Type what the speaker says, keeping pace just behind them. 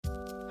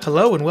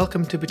Hello and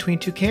welcome to Between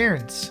Two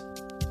Cairns.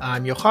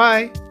 I'm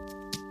Yochai.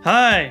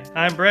 Hi,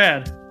 I'm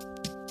Brad.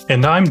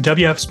 And I'm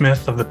W.F.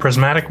 Smith of the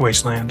Prismatic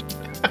Wasteland.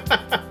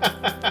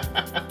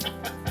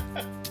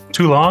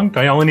 Too long? Do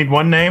I only need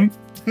one name?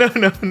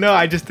 No,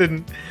 I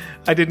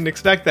didn't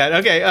expect that.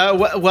 Okay,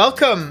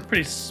 welcome.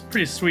 Pretty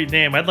sweet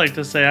name. I'd like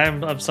to say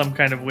I'm of some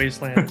kind of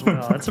wasteland as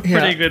well. That's a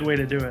pretty good way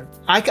to do it.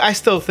 I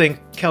still think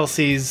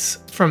Kelsey's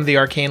from the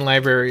Arcane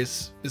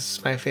Libraries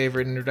is my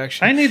favorite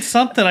introduction. I need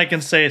something I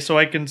can say so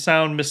I can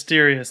sound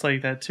mysterious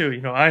like that too.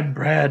 You know, I'm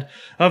Brad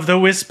of the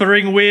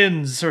Whispering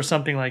Winds or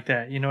something like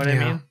that. You know what I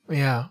mean?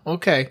 Yeah,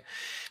 okay.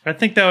 I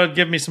think that would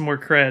give me some more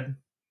cred.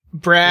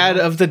 Brad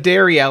of the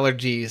Dairy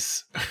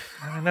Allergies.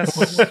 That's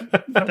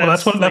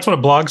what a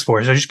blog's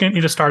for. So you just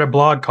need to start a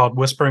blog called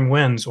Whispering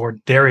Winds or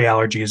Dairy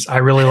Allergies. I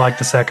really like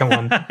the second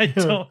one.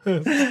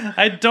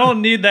 I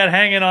don't need that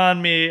hanging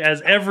on me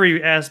as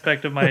every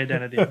aspect of my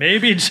identity.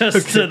 Maybe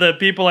just to the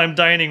people I'm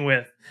dining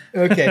with.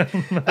 Okay.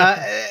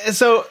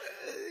 So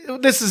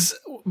this is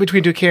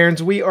Between Two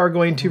Cairns. We are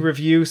going to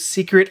review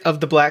Secret of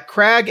the Black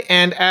Crag.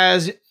 And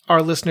as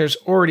our listeners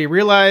already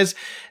realize,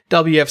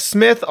 W.F.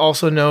 Smith,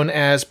 also known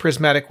as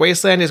Prismatic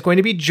Wasteland, is going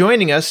to be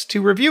joining us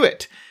to review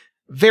it.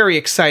 Very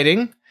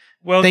exciting.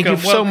 Welcome. Thank you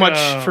so much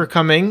for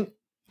coming.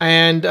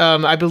 And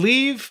I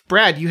believe,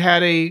 Brad, you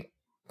had a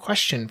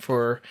question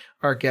for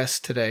our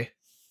guest today.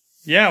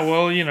 Yeah,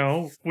 well, you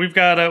know, we've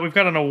got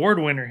an award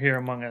winner here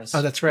among us.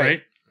 Oh, that's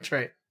right. That's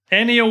right.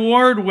 Any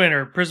award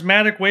winner,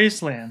 Prismatic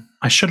Wasteland.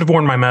 I should have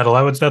worn my medal.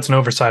 That's an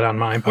oversight on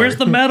my part. Where's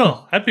the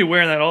medal? I'd be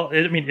wearing that all.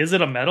 I mean, is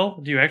it a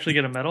medal? Do you actually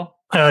get a medal?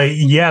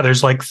 Yeah,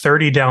 there's like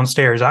 30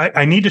 downstairs.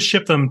 I need to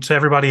ship them to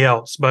everybody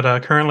else,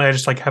 but currently I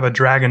just have a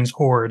dragon's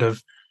hoard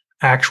of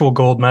actual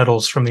gold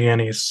medals from the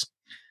Ennies.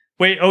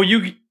 Wait,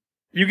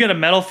 you get a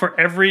medal for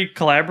every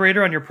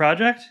collaborator on your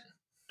project?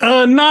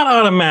 Not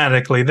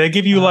automatically. They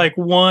give you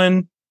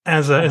one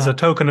as a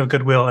token of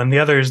goodwill, and the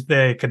others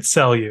they could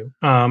sell you.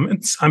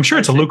 I'm sure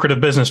it's a lucrative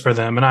business for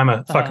them, and I'm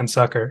a fucking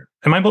sucker.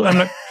 I'm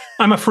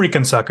a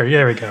freaking sucker.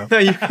 There we go. No,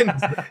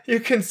 you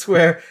can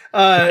swear.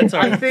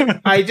 I think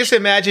I just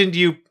imagined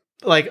you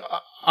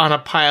on a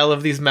pile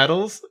of these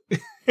medals,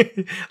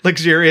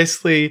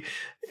 luxuriously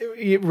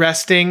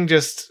resting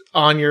just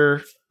on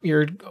your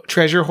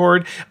treasure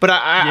hoard. But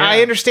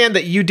I understand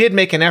that you did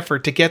make an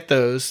effort to get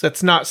those.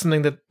 That's not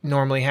something that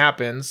normally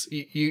happens.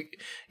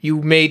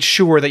 You made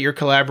sure that your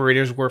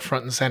collaborators were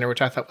front and center,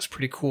 which I thought was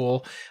pretty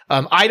cool.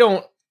 I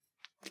don't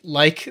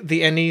like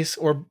the Ennies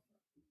or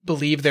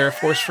believe they're a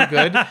force for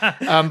good,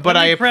 but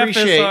I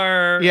appreciate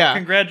our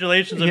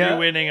congratulations of you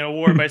winning an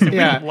award by saying we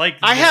don't like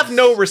this. I have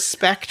no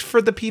respect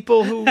for the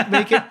people who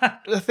make it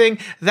a thing.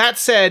 That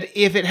said,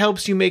 if it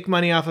helps you make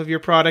money off of your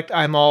product,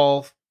 I'm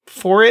all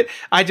for it.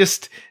 I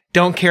just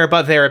don't care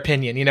about their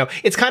opinion. You know,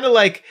 it's kind of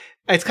like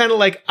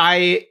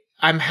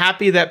I'm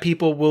happy that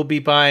people will be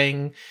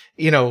buying,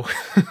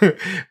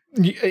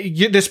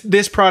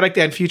 this product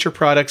and future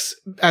products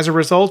as a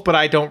result, but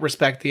I don't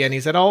respect the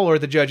Ennies at all or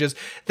the judges.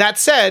 That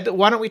said,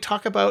 why don't we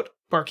talk about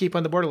Barkeep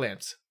on the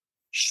Borderlands?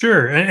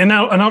 Sure, and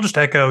I'll just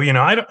echo.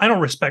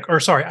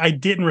 I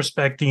didn't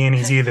respect the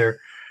Ennies either.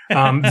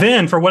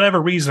 Then, for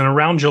whatever reason,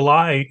 around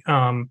July,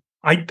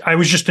 I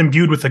was just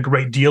imbued with a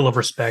great deal of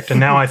respect, and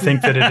now I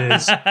think that it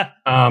is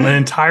an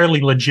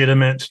entirely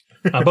legitimate.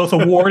 Both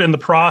award and the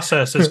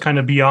process is kind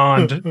of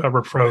beyond a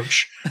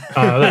reproach.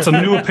 That's a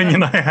new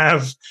opinion I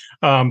have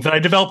that I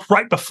developed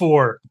right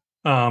before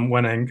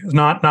winning,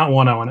 not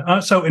one I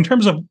won. So in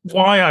terms of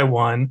why I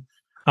won,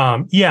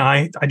 I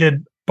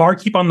did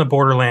Barkeep on the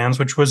Borderlands,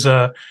 which was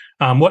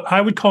what I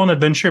would call an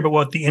adventure, but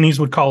what the Ennies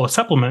would call a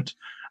supplement.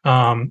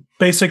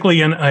 Basically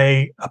in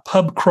a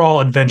pub crawl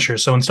adventure.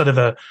 So instead of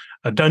a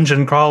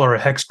dungeon crawl or a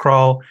hex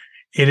crawl,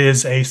 it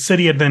is a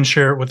city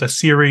adventure with a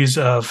series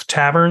of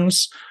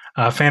taverns.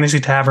 Fantasy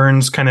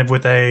taverns, kind of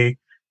with a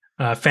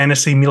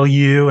fantasy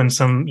milieu and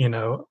some,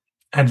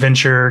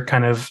 adventure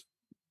kind of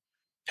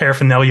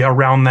paraphernalia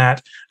around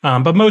that.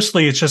 But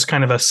mostly it's just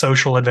kind of a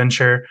social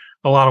adventure,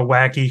 a lot of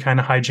wacky kind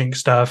of hijink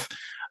stuff.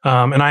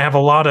 And I have a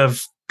lot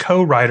of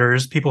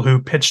co-writers, people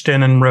who pitched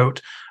in and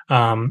wrote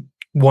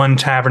one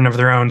tavern of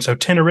their own. So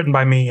 10 are written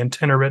by me and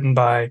 10 are written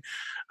by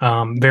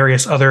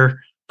various other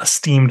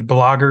esteemed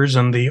bloggers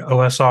in the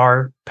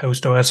OSR,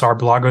 post-OSR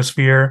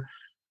blogosphere.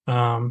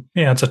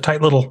 It's a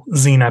tight little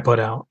zine I put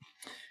out.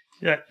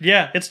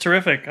 Yeah, it's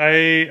terrific.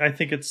 I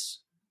think it's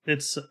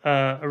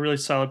a really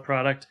solid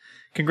product.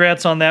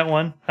 Congrats on that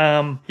one.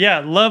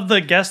 Love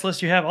the guest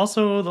list you have.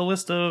 Also the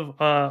list of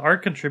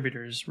art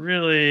contributors.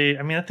 Really,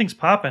 I mean, that thing's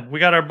popping. We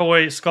got our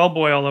boy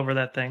Skullboy all over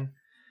that thing.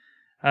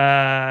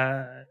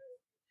 And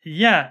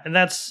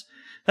that's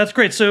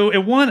great. So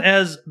it won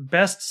as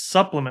best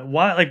supplement.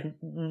 Why?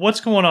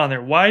 What's going on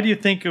there? Why do you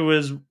think it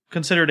was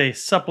considered a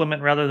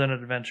supplement rather than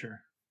an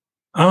adventure?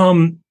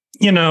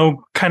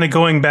 Kind of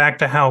going back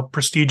to how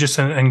prestigious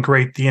and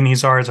great the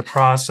Ennies are as a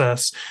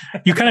process,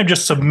 you kind of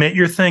just submit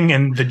your thing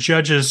and the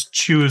judges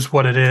choose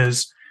what it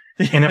is.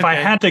 And if I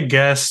had to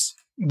guess,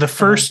 the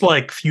first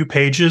few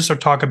pages are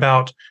talk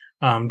about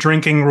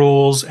drinking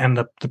rules and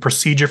the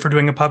procedure for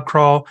doing a pub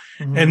crawl.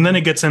 Mhm. And then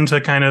it gets into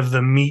kind of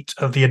the meat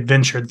of the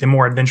adventure, the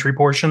more adventure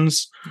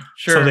portions.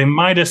 Sure. So they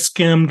might have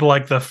skimmed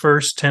like the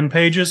first 10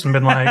 pages and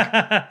been like,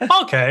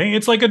 okay,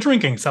 it's like a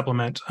drinking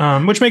supplement,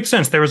 which makes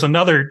sense. There was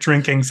another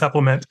drinking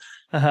supplement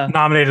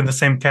nominated in the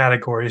same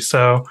category.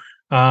 So,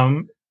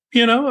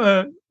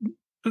 there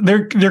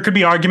could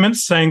be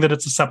arguments saying that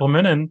it's a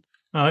supplement and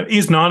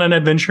is not an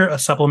adventure a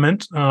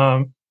supplement.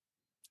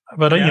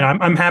 But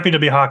I'm happy to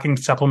be hawking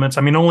supplements.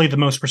 I mean, only the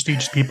most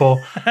prestigious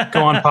people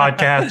go on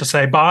podcasts to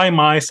say, buy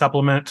my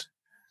supplement.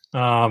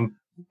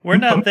 We're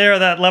not there at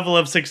that level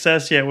of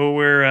success yet where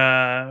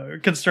we're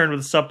concerned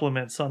with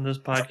supplements on this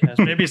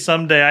podcast. Maybe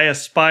someday I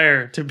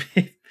aspire to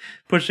be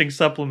pushing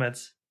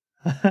supplements.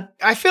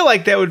 I feel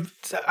like that would...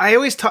 I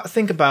always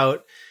think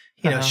about,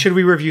 should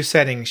we review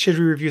settings? Should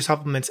we review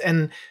supplements?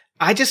 And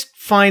I just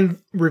find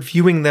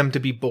reviewing them to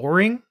be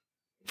boring.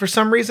 For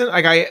some reason,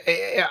 like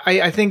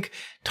I think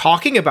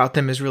talking about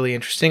them is really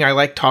interesting. I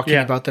like talking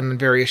about them in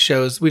various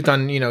shows. We've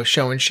done,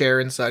 show and share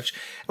and such,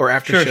 or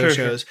after shows.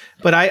 Sure.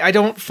 But I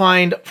don't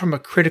find from a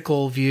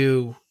critical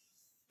view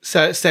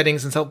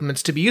settings and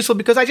supplements to be useful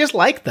because I just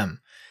like them.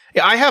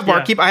 I have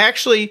Barkeep. I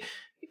actually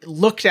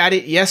looked at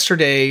it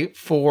yesterday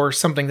for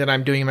something that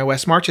I'm doing in my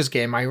West Marches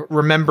game. I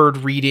remembered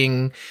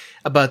reading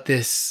about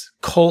this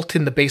cult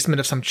in the basement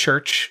of some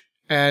church,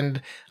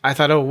 and I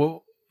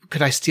thought,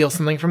 could I steal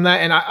something from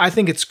that? And I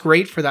think it's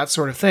great for that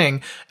sort of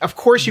thing. Of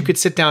course, you could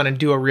sit down and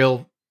do a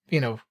real,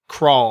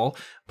 crawl,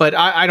 but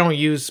I don't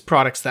use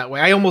products that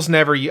way. I almost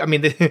never use,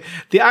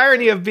 the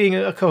irony of being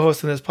a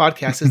co-host on this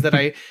podcast is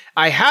that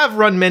I have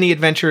run many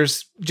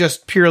adventures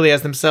just purely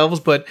as themselves,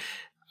 but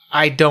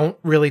I don't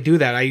really do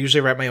that. I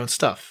usually write my own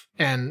stuff.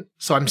 And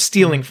so I'm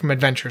stealing from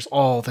adventures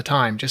all the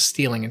time, just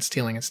stealing and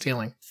stealing and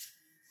stealing.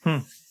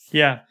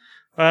 Yeah.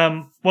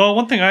 Well,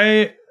 one thing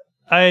I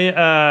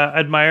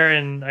admire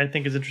and I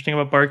think is interesting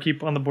about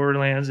Barkeep on the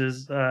Borderlands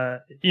is,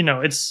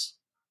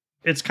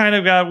 it's kind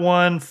of got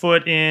one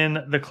foot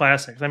in the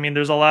classics. I mean,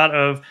 there's a lot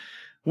of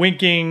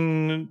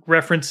winking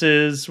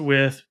references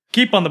with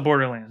Keep on the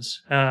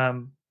Borderlands.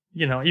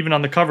 Even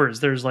on the covers,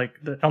 there's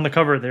on the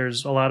cover,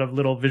 there's a lot of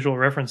little visual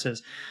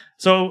references.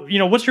 So,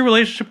 what's your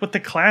relationship with the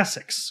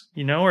classics?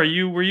 Were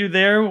you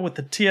there with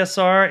the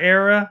TSR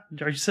era?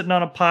 Are you sitting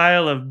on a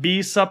pile of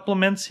B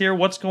supplements here?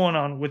 What's going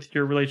on with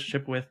your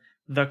relationship with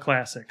the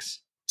classics?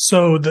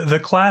 So the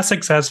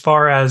classics, as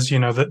far as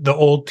the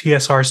old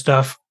TSR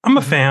stuff, I'm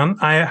a fan.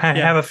 I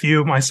have a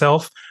few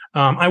myself.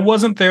 I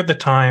wasn't there at the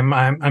time.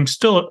 I'm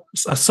still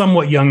a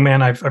somewhat young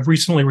man. I've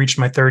recently reached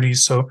my 30s,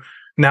 so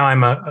now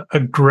I'm a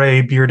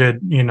gray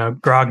bearded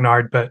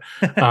grognard. But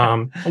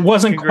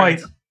wasn't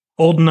quite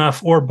old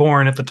enough or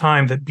born at the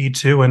time that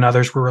B2 and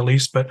others were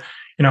released. But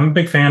I'm a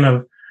big fan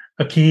of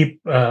A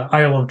Keep,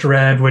 Isle of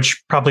Dread,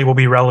 which probably will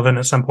be relevant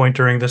at some point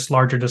during this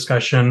larger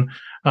discussion.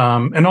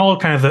 And all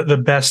kind of the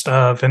best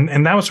of,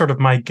 and that was sort of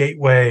my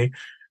gateway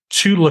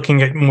to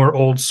looking at more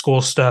old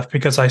school stuff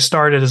because I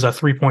started as a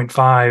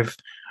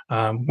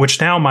 3.5,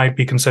 which now might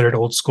be considered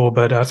old school,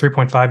 but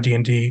 3.5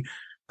 D&D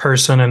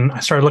person. And I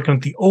started looking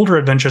at the older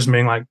adventures and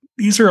being like,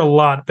 these are a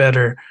lot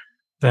better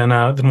than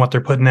what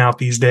they're putting out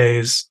these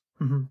days.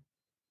 Mm-hmm.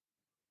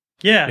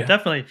 Yeah,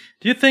 definitely.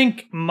 Do you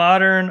think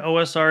modern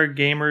OSR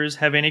gamers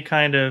have any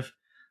kind of,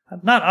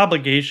 not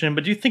obligation,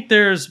 but do you think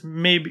there's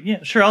maybe,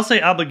 I'll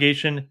say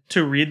obligation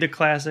to read the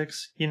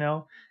classics,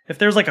 If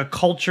there's like a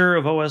culture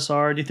of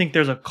OSR, do you think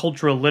there's a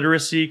cultural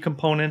literacy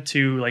component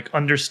to like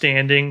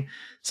understanding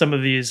some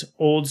of these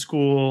old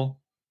school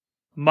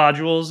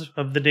modules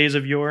of the days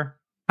of yore?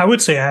 I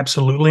would say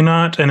absolutely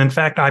not. And in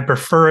fact, I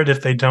prefer it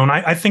if they don't.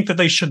 I think that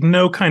they should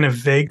know kind of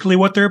vaguely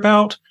what they're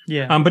about.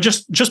 Yeah. But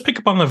just pick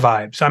up on the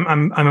vibes.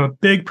 I'm a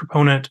big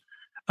proponent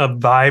of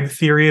vibe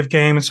theory of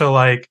games. So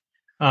like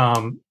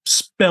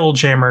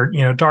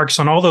Spelljammer, Dark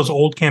Sun, all those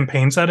old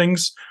campaign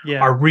settings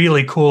are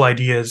really cool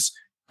ideas.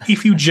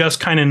 If you just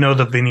kind of know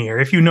the veneer,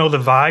 if you know the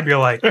vibe, you're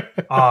like,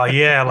 oh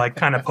yeah, like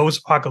kind of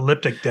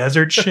post-apocalyptic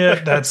desert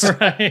shit. That's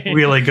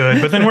really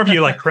good. But then whenever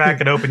you like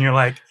crack it open, you're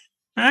like,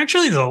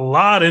 actually, there's a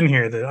lot in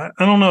here that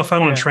I don't know if I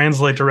want to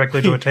translate directly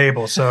to a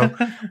table. So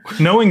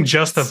knowing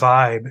just the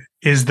vibe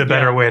is the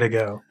better way to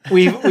go.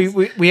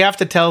 We have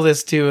to tell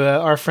this to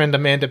our friend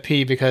Amanda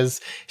P because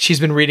she's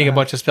been reading a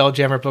bunch of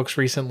Spelljammer books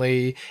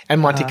recently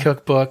and Monty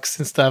Cook books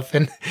and stuff.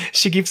 And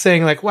she keeps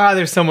saying like, wow,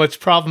 there's so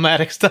much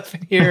problematic stuff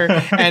in here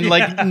and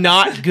like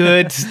not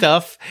good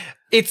stuff.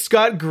 It's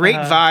got great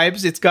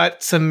vibes. It's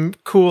got some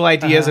cool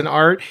ideas and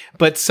art,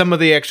 but some of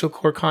the actual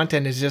core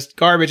content is just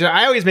garbage. And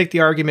I always make the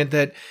argument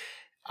that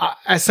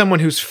as someone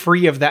who's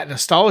free of that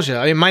nostalgia,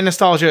 I mean, my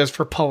nostalgia is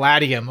for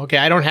Palladium. Okay.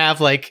 I don't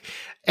have like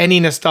any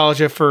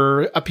nostalgia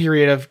for a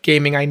period of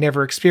gaming I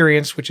never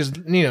experienced, which is,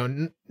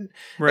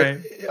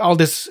 all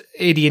this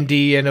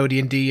AD&D and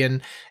OD&D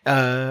and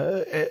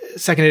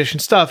second edition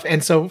stuff.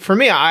 And so for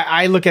me,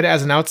 I look at it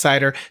as an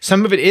outsider.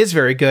 Some of it is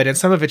very good and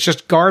some of it's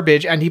just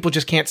garbage and people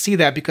just can't see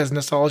that because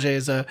nostalgia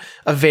is a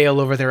veil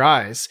over their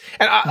eyes.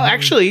 And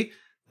actually,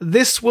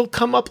 this will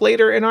come up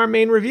later in our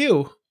main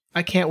review.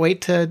 I can't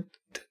wait to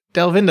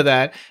delve into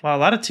that. Wow, a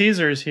lot of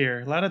teasers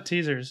here. A lot of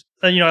teasers.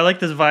 I like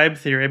this vibe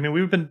theory. I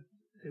mean,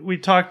 we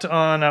talked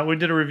on, we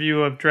did a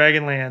review of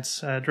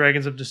Dragonlance,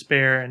 Dragons of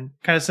Despair, and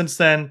kind of since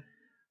then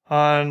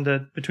on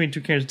the Between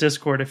Two Kingdoms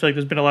Discord, I feel like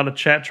there's been a lot of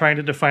chat trying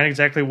to define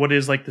exactly what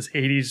is like this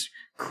 80s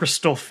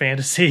crystal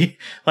fantasy,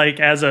 like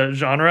as a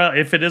genre,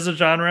 if it is a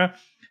genre.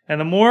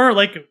 And the more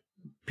like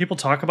people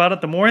talk about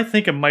it, the more I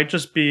think it might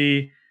just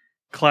be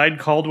Clyde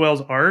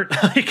Caldwell's art.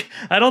 Like,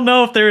 I don't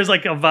know if there's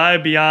like a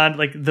vibe beyond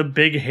like the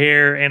big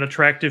hair and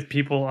attractive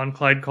people on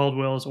Clyde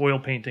Caldwell's oil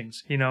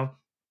paintings,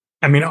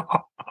 I mean,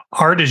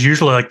 art is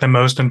usually like the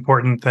most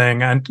important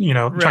thing. And, talking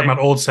about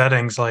old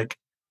settings like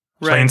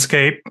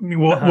Planescape,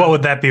 what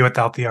would that be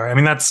without the art? I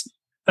mean, that's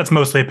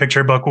mostly a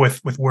picture book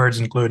with words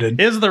included.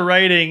 Is the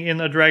writing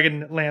in a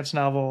Dragonlance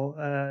novel,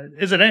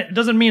 it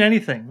doesn't mean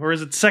anything? Or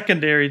is it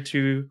secondary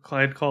to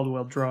Clyde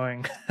Caldwell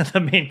drawing the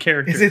main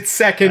character? Is it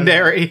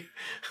secondary?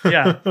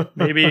 Yeah,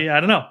 maybe. I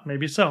don't know.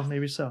 Maybe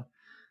so.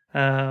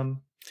 Well,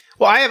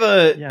 I have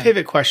a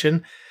pivot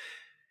question.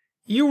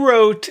 You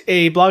wrote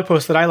a blog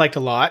post that I liked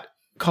a lot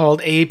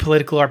called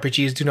Apolitical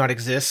RPGs Do Not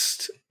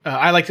Exist.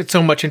 I liked it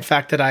so much, in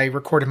fact, that I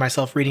recorded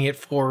myself reading it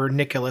for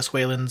Nicholas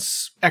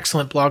Whalen's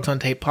excellent Blogs on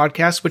Tape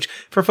podcast, which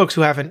for folks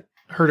who haven't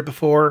heard it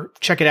before,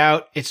 check it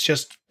out. It's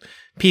just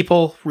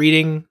people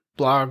reading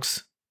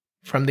blogs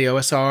from the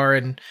OSR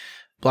and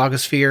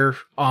blogosphere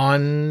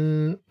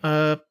on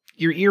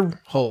your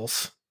ear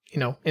holes,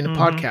 in a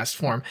podcast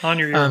form. On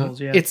your ear holes,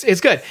 yeah.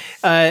 It's good.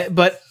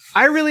 But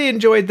I really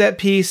enjoyed that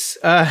piece,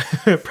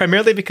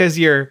 primarily because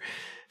your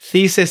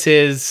thesis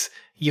is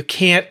you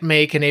can't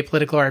make an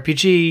apolitical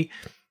RPG.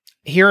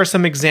 Here are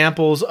some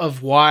examples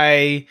of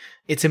why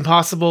it's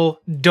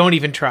impossible. Don't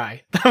even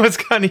try. That was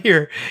kind of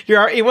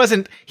it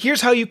wasn't,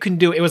 here's how you can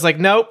do it. It was like,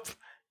 nope,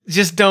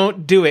 just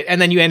don't do it.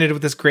 And then you ended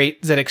with this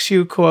great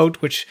ZXU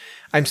quote, which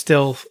I'm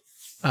still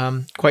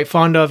quite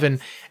fond of. And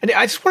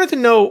I just wanted to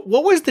know,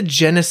 what was the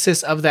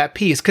genesis of that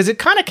piece? Because it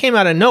kind of came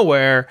out of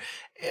nowhere.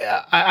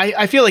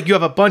 I feel like you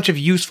have a bunch of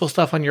useful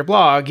stuff on your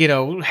blog,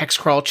 hex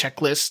crawl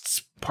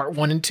checklists, part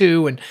 1 and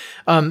 2,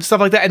 and stuff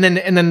like that.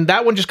 And then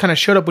that one just kind of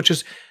showed up, which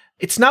is,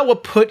 it's not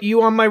what put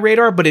you on my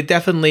radar, but it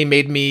definitely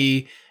made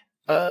me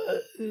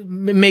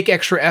make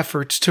extra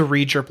efforts to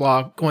read your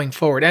blog going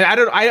forward. And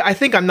I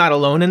think I'm not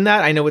alone in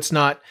that. I know it's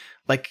not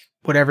like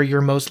whatever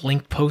your most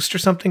linked post or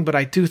something, but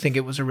I do think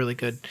it was a really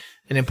good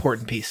and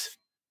important piece.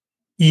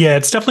 Yeah,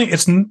 it's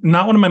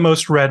not one of my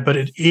most read, but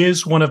it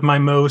is one of my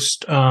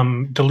most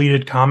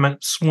deleted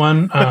comments.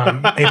 Made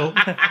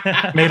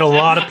a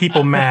lot of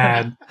people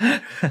mad.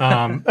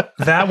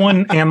 That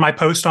one and my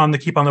post on the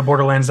Keep on the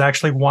Borderlands is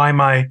actually why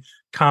my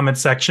comment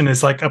section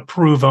is like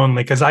approve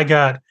only, because I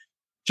got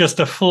just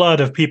a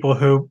flood of people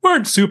who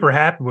weren't super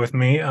happy with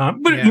me,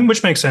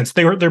 which makes sense.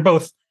 They're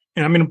both,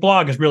 a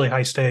blog is really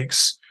high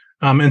stakes.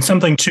 And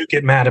something to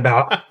get mad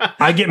about.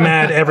 I get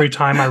mad every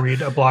time I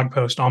read a blog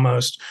post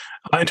almost.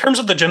 In terms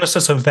of the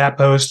genesis of that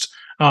post,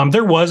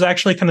 there was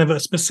actually kind of a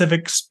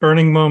specific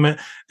spurning moment.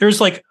 There's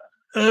like,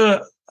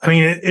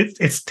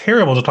 it's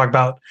terrible to talk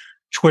about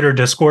Twitter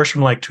discourse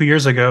from like 2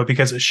 years ago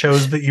because it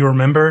shows that you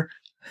remember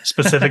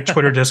specific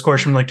Twitter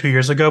discourse from like 2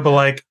 years ago. But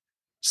like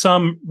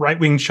some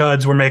right-wing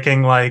chuds were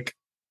making like,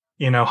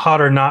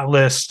 hot or not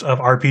list of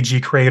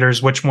RPG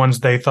creators, which ones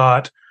they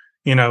thought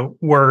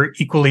were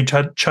equally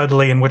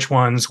chuddly and which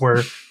ones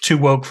were too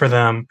woke for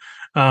them.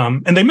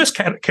 And they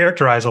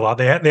mischaracterize a lot.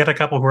 They had a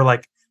couple who were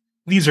like,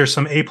 these are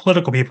some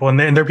apolitical people. And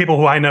they're people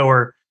who I know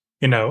are,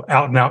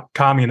 out and out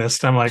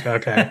communist. I'm like,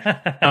 okay.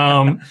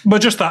 But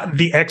just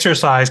the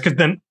exercise, because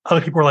then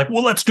other people were like,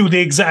 well, let's do the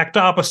exact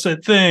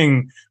opposite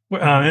thing.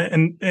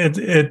 And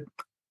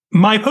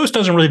my post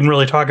doesn't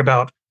really talk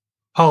about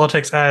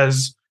politics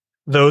as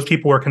those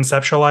people were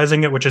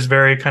conceptualizing it, which is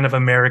very kind of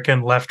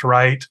American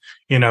left-right,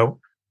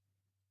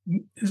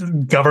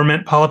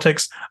 government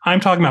politics.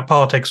 I'm talking about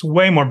politics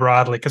way more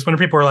broadly, because when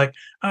people are like,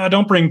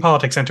 don't bring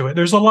politics into it,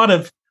 there's a lot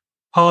of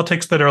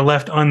politics that are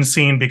left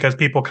unseen because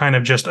people kind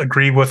of just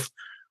agree with,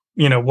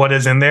 what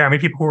is in there. I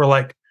mean, people who are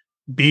like,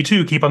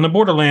 B2, Keep on the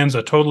Borderlands,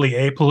 a totally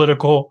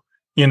apolitical,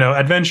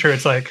 adventure.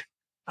 It's like,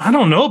 I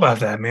don't know about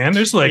that, man.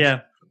 There's like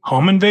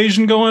home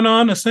invasion going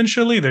on,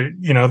 essentially. They're,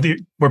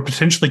 we're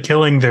potentially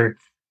killing the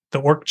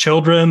orc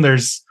children.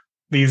 There's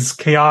these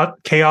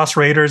chaos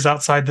raiders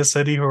outside the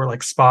city who are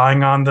like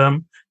spying on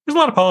them. There's a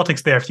lot of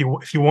politics there if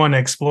you want to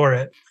explore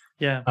it.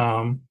 Yeah.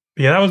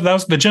 That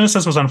was the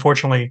genesis was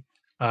unfortunately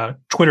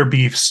Twitter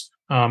beefs.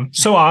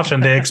 So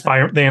often they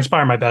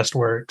inspire my best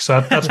work.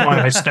 So that's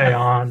why I stay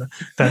on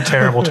that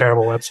terrible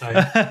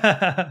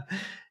website.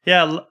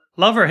 Yeah.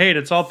 Love or hate,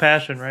 it's all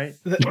passion, right?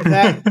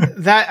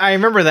 That I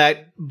remember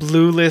that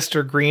blue list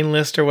or green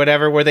list or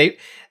whatever, where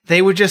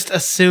they would just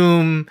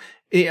assume,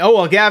 oh,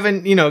 well,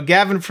 Gavin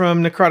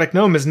from Necrotic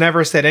Gnome has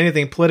never said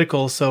anything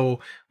political, so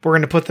we're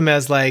going to put them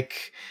as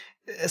like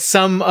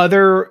some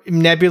other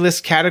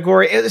nebulous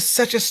category. It was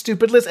such a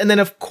stupid list. And then,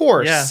 of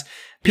course,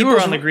 you were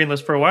on the green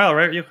list for a while,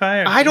 right?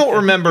 Yokai? I don't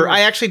remember.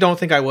 I actually don't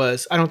think I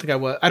was. I don't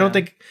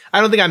think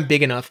I'm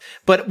big enough.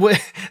 But what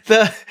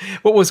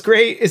was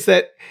great is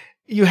that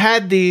you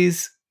had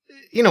these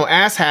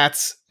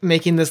asshats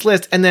making this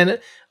list. And then,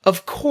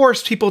 of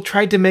course, people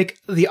tried to make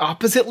the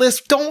opposite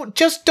list.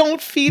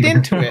 Don't feed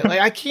into it. Like,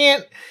 I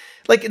can't.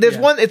 Like, there's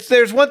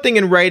one thing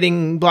in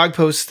writing blog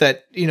posts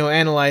that,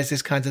 analyze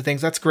these kinds of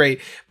things. That's great.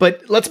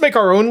 But let's make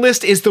our own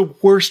list is the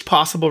worst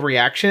possible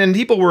reaction. And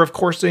people were, of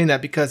course, doing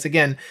that because,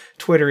 again,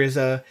 Twitter is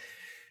a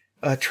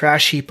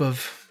trash heap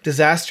of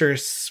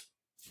disastrous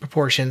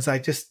proportions.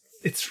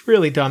 It's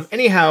really dumb.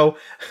 Anyhow,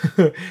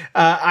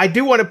 I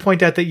do want to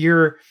point out that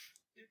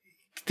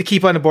the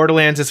Keep on the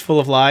Borderlands is full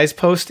of lies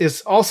post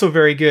is also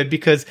very good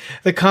because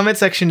the comment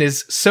section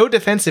is so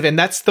defensive, and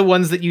that's the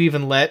ones that you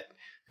even let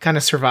kind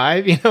of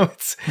survive.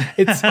 It's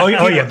oh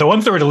yeah, the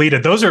ones that were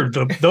deleted, those are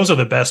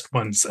the best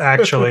ones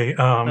actually.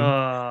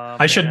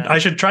 I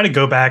should try to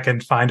go back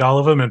and find all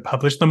of them and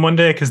publish them one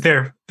day because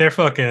they're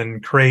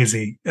fucking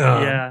crazy.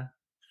 They're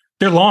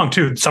long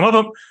too. Some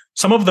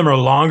of them are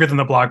longer than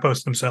the blog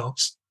posts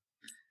themselves.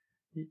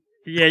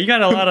 Yeah, you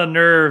got a lot of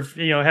nerve,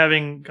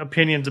 having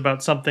opinions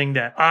about something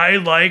that I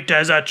liked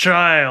as a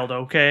child,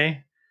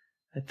 okay?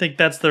 I think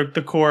that's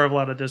the core of a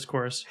lot of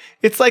discourse.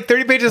 It's like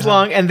 30 pages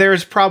long, and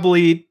there's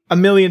probably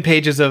 1 million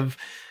pages of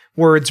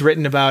words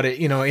written about it,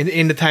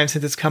 in the time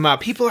since it's come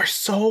out. People are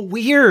so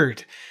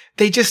weird.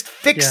 They just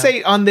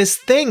fixate on this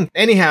thing.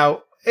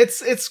 Anyhow,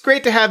 it's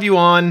great to have you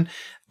on,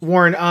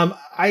 Warren.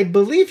 I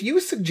believe you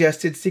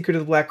suggested Secret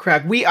of the Black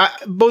Crag.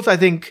 I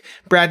think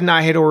Brad and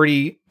I had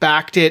already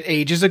backed it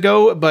ages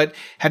ago, but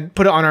had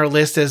put it on our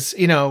list as,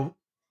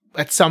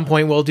 at some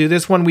point we'll do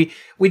this one. We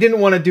didn't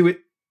want to do it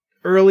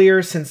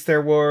earlier since we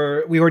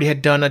already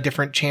had done a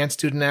different Chance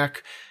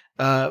Studenac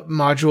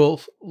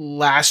module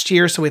last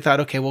year. So we thought,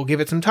 okay, we'll give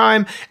it some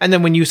time. And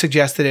then when you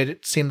suggested it,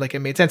 it seemed like it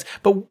made sense.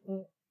 But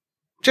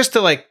just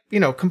to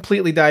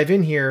completely dive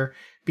in here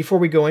before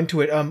we go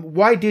into it,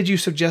 why did you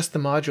suggest the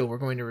module we're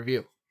going to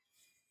review?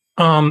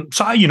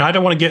 So I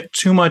don't want to get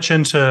too much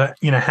into,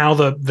 how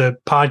the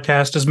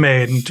podcast is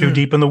made and too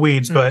deep in the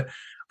weeds, but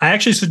I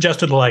actually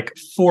suggested like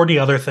 40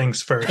 other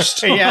things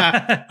first.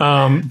 Yeah.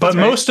 But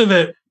most of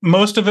it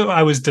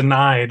I was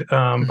denied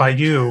by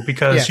you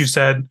because you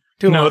said,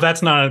 no,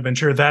 that's not an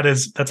adventure.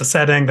 that's a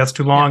setting. That's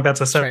too long.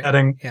 That's a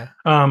setting. Right.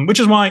 Yeah. Which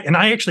is why, and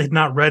I actually had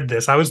not read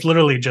this. I was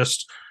literally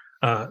just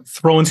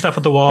throwing stuff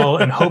at the wall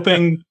and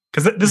hoping,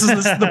 because this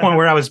is the point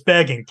where I was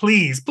begging,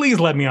 please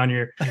let me on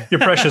your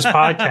precious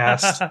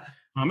podcast.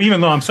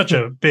 Even though I'm such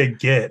a big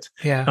git.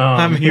 Yeah.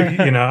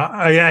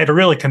 I had to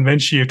really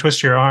convince you,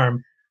 twist your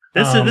arm.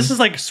 This is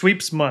like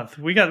sweeps month.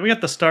 We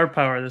got the star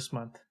power this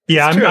month.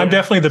 Yeah, I'm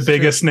definitely the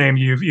biggest name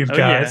you've got.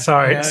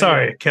 Yeah.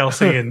 Sorry,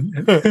 Kelsey and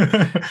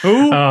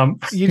who?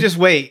 You just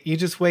wait.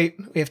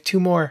 We have 2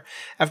 more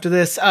after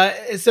this.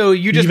 So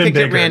you just picked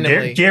it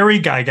randomly. Gary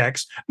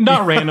Gygax,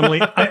 not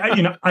randomly.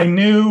 I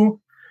knew.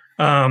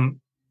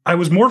 I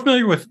was more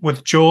familiar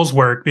with Joel's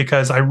work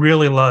because I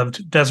really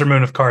loved Desert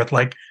Moon of Karth.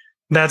 Like,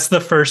 that's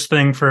the first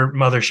thing for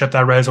Mothership that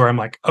I read where I'm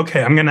like,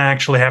 okay, I'm going to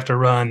actually have to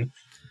run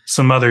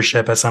some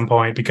Mothership at some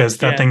point because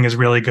that thing is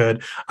really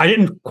good. I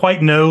didn't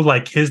quite know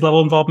like his level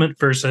of involvement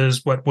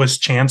versus what was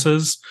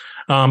Chance's.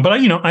 But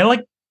I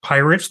like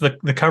Pirates.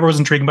 The cover was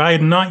intriguing, but I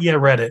had not yet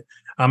read it.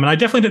 And I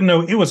definitely didn't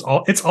know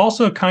it's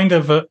also kind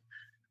of a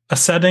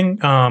setting.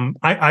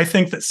 I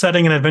think that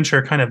setting and adventure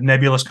are kind of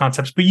nebulous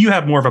concepts, but you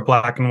have more of a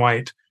black and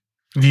white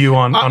view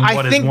on what is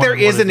one. I think there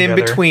is an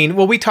in-between.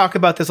 Well, we talk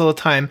about this all the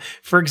time.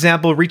 For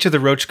example, Reach of the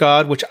Roach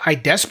God, which I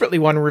desperately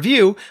want to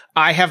review.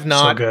 I have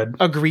not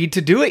agreed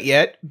to do it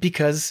yet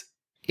because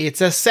it's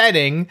a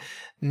setting,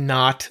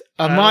 not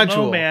a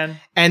module.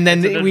 Man. And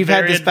then we've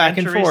had this back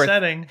and forth.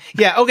 Setting.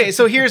 Yeah, okay,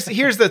 so here's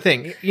the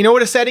thing. You know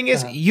what a setting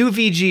is?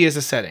 UVG is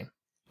a setting.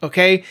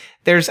 Okay?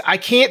 I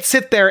can't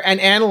sit there and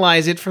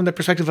analyze it from the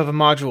perspective of a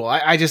module.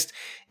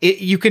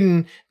 You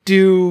can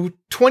do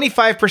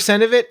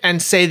 25% of it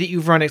and say that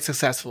you've run it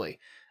successfully.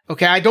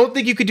 Okay, I don't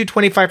think you could do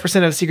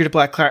 25% of Secret of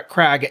Black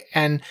Crag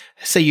and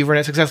say you've run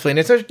it successfully. And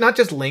it's not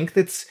just length,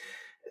 it's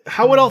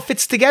how it all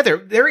fits together.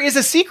 There is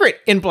a secret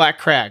in Black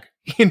Crag,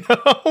 I'm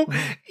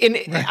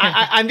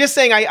just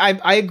saying,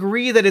 I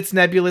agree that it's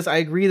nebulous. I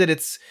agree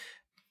that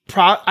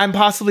I'm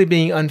possibly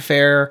being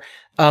unfair.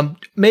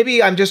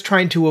 Maybe I'm just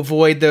trying to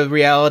avoid the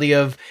reality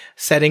of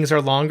settings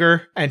are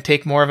longer and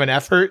take more of an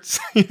effort,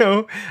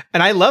 and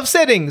I love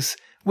settings.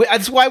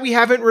 That's why we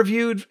haven't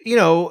reviewed,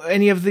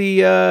 any of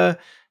the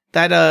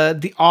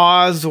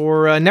Oz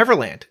or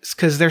Neverland,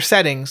 because they're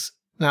settings,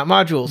 not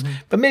modules. Mm-hmm.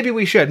 But maybe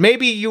we should.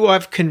 Maybe you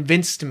have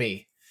convinced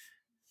me.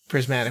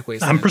 Prismatic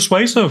ways. I'm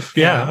persuasive.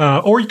 Yeah.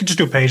 Or you could just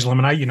do a page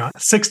limit.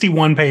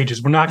 61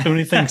 pages. We're not doing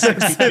anything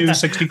 62,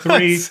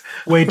 63.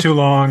 Way too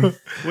long.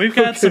 We've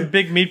got some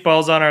big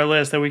meatballs on our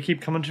list that we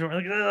keep coming to. We're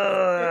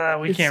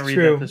like, we can't read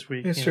that this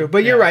week. It's true.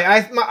 But you're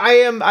right.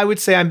 I would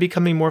say I'm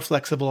becoming more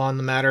flexible on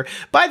the matter.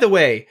 By the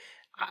way,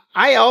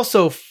 I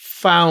also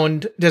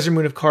found Desert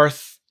Moon of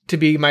Karth to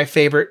be my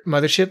favorite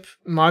Mothership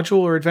module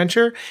or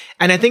adventure.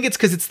 And I think it's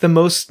because it's the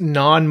most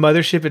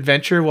non-Mothership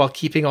adventure while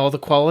keeping all the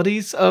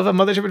qualities of a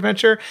Mothership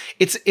adventure.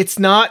 It's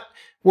not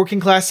working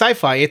class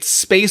sci-fi. It's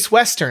space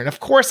Western. Of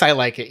course I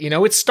like it.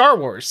 It's Star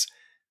Wars.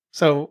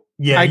 So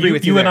Yeah, I agree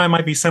with you and there. I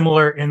might be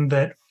similar in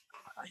that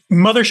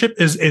Mothership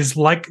is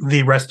like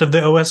the rest of the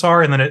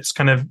OSR, and that it's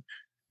kind of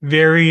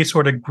very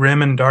sort of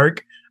grim and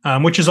dark,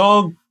 which is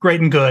all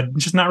great and good.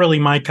 Just not really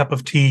my cup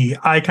of tea.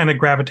 I kind of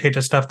gravitate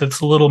to stuff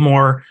that's a little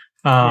more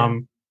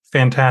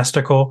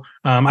fantastical.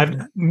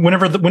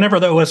 Whenever the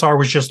OSR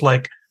was just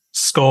like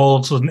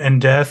skulls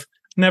and death,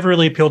 never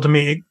really appealed to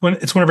me.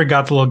 Whenever it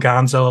got the little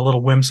gonzo, a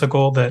little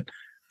whimsical,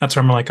 that's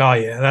where I'm like, oh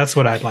yeah, that's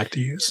what I'd like to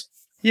use.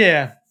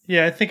 Yeah.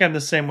 Yeah, I think I'm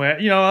the same way.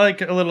 I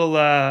like a little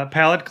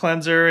palate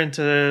cleanser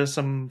into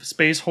some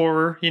space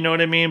horror, you know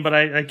what I mean? But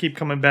I keep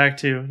coming back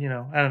to,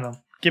 I don't know.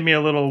 Give me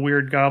a little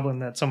weird goblin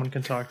that someone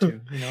can talk to.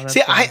 That's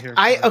See,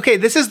 okay,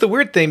 this is the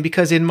weird thing,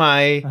 because in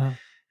my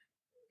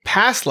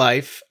past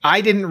life, I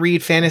didn't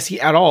read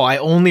fantasy at all. I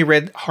only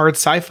read hard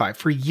sci-fi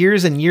for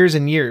years and years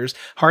and years.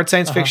 Hard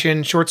science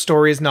fiction, short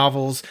stories,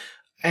 novels,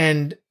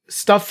 and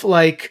stuff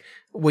like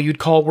what you'd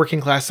call working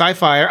class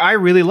sci-fi. I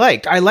really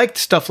liked. I liked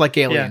stuff like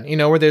Alien,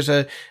 where there's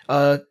a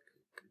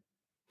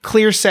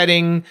clear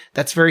setting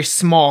that's very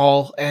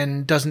small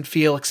and doesn't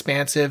feel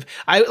expansive.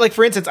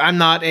 For instance, I'm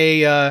not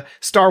a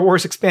Star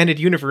Wars expanded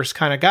universe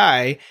kind of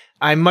guy.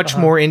 I'm much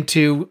more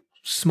into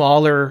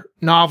smaller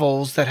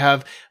novels that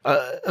have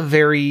a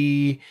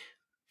very,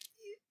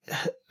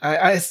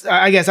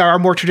 I guess, are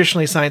more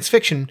traditionally science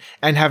fiction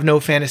and have no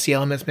fantasy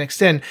elements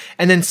mixed in.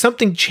 And then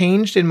something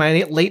changed in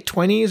my late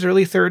 20s,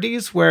 early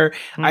 30s, where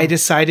I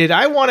decided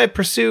I want to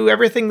pursue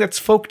everything that's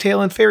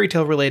folktale and fairy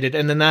tale related.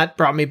 And then that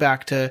brought me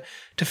back to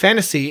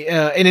fantasy.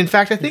 And in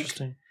fact, I think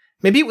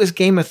maybe it was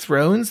Game of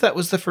Thrones that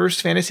was the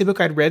first fantasy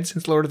book I'd read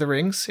since Lord of the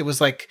Rings. It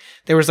was like,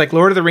 there was like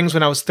Lord of the Rings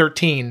when I was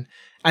 13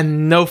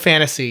 and no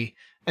fantasy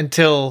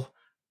until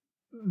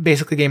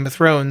basically Game of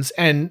Thrones.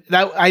 And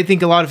that, I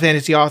think a lot of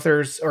fantasy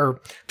authors or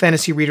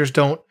fantasy readers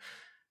don't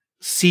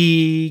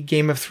see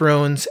Game of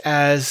Thrones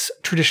as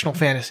traditional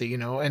fantasy,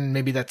 and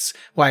maybe that's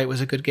why it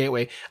was a good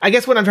gateway. I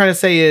guess what I'm trying to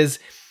say is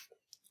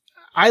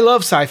I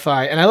love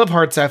sci-fi and I love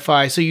hard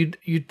sci-fi. So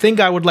you'd think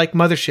I would like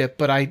Mothership,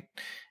 but I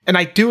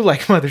do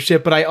like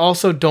Mothership, but I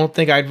also don't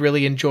think I'd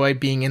really enjoy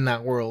being in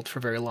that world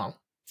for very long.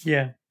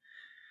 Yeah.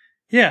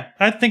 Yeah,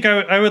 I think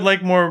I would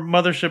like more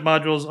Mothership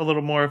modules a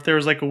little more if there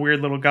was like a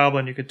weird little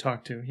goblin you could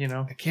talk to,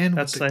 Again,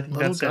 I think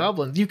little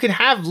goblins. You can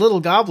have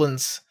little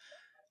goblins.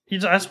 I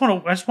just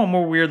want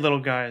more weird little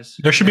guys.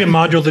 There should be a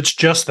module that's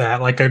just that,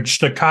 like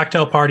just a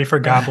cocktail party for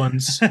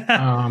goblins.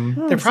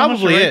 There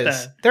probably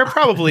is. There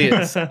probably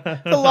is.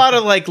 A lot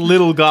of like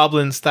little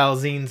goblin style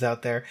zines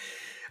out there.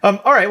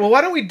 All right, well,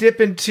 why don't we dip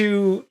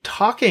into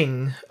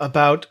talking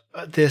about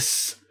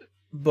this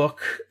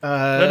book?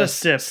 Let us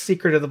dip.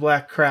 Secret of the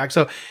Black Crag.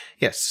 So,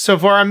 yes. So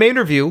for our main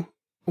review,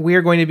 we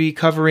are going to be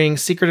covering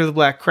Secret of the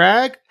Black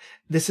Crag.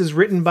 This is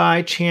written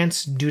by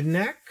Chance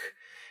Dudenak.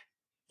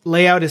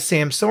 Layout is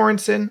Sam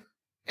Sorensen.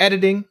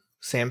 Editing,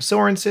 Sam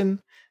Sorensen.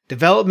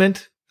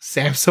 Development,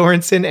 Sam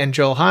Sorensen and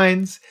Joel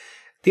Hines.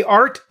 The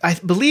art, I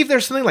believe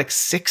there's something like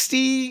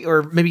 60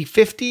 or maybe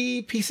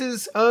 50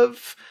 pieces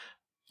of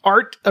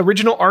art,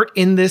 original art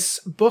in this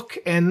book,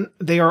 and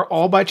they are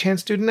all by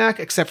Chance Dudenak,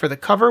 except for the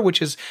cover,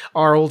 which is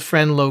our old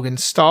friend Logan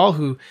Stahl,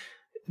 who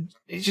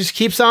just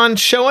keeps on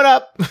showing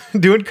up,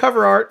 doing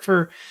cover art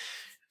for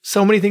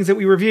so many things that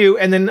we review.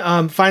 And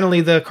then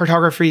finally, the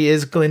cartography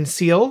is Glenn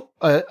Seal,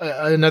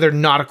 another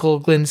nautical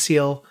Glenn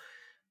Seal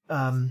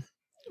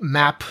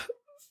map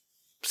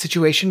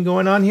situation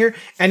going on here.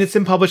 And it's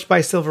been published by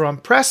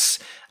Silveron Press.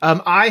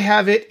 I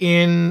have it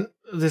in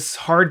this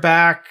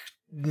hardback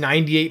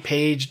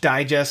 98-page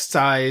digest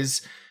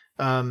size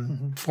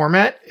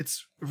format.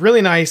 It's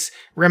really nice,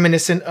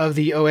 reminiscent of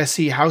the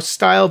OSC house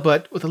style,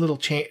 but with a little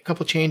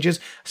couple changes,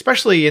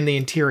 especially in the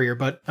interior.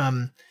 But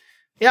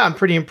yeah, I'm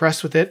pretty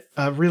impressed with it.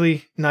 A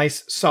really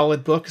nice,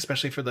 solid book,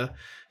 especially for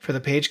the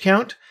page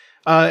count.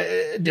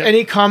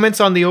 Any comments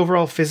on the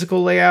overall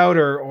physical layout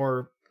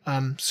or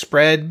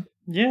spread?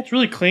 Yeah, it's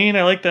really clean.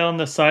 I like that on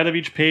the side of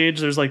each page,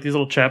 there's like these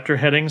little chapter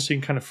headings, so you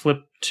can kind of flip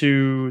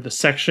to the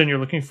section you're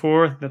looking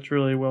for. I think that's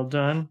really well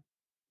done.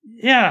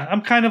 Yeah,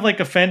 I'm kind of like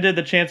offended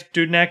that Chance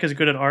Dudenak is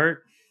good at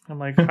art. I'm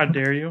like, how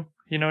dare you?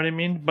 You know what I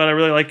mean? But I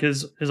really like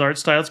his art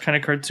style. It's kind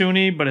of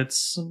cartoony, but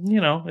it's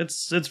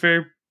it's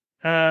very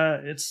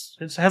it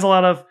has a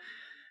lot of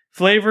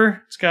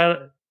flavor. It's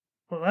got,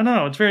 I don't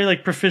know, it's very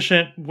like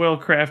proficient, well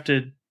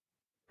crafted.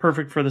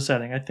 Perfect for the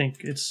setting. I think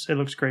it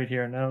looks great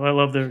here, and I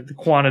love the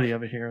quantity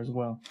of it here as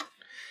well.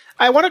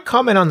 I want to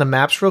comment on the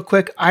maps real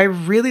quick. I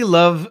really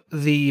love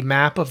the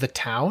map of the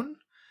town.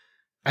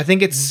 I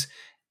think it's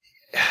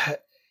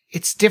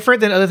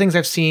different than other things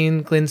I've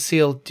seen Glenn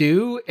Seal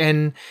do,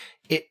 and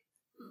it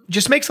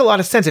just makes a lot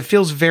of sense. It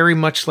feels very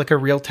much like a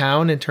real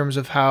town in terms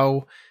of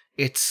how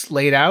it's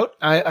laid out.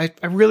 I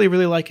really,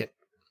 really like it.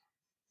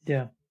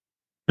 Yeah.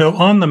 So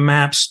on the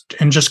maps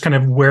and just kind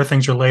of where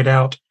things are laid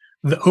out,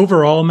 the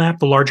overall map,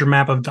 the larger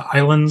map of the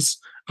islands,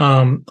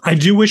 I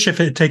do wish if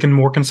it had taken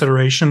more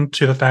consideration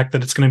to the fact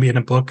that it's going to be in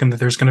a book and that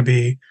there's going to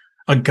be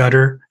a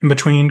gutter in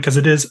between, because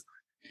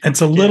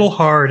it's a little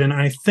hard. And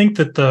I think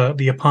that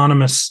the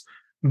eponymous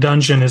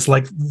dungeon is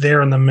like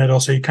there in the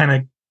middle. So you kind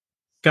of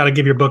got to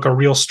give your book a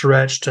real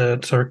stretch to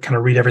kind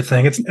of read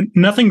everything. It's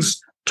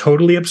nothing's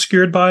totally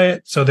obscured by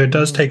it, so there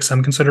does take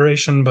some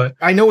consideration. But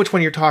I know which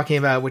one you're talking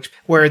about,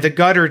 where the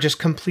gutter just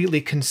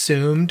completely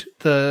consumed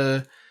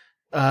the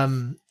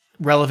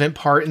relevant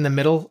part in the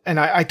middle, and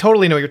I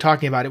totally know what you're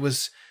talking about. It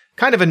was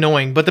kind of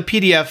annoying, but the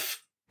PDF,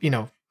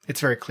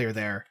 it's very clear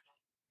there.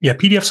 Yeah,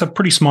 PDFs have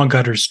pretty small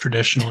gutters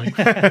traditionally.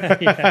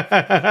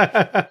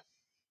 I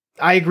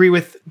agree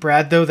with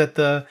Brad, though, that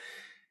the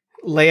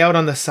layout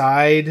on the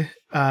side,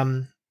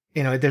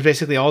 there's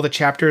basically all the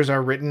chapters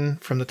are written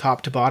from the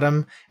top to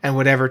bottom, and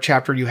whatever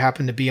chapter you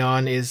happen to be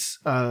on is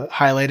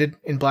highlighted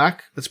in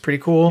black. That's pretty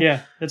cool.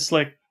 Yeah, it's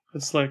like,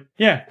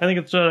 yeah, I think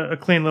it's a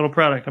clean little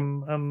product.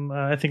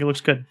 I think it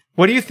looks good.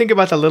 What do you think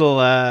about the little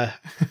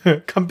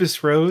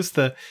compass rose,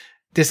 the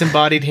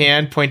disembodied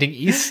hand pointing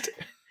east?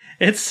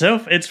 It's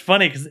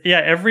funny because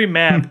every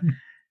map,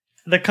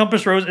 the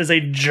compass rose is a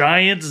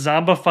giant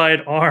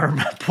zombified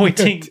arm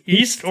pointing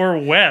east or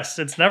west.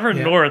 It's never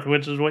north,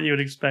 which is what you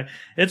would expect.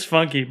 It's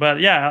funky,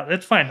 but yeah,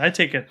 it's fine. I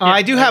take it.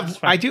 I do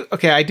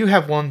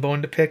have one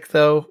bone to pick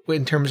though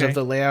in terms of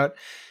the layout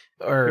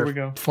or Here we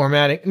go.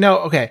 formatting. No,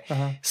 okay.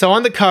 Uh-huh. So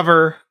on the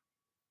cover,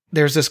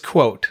 there's this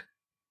quote.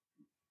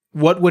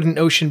 What would an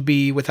ocean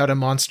be without a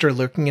monster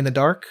lurking in the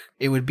dark?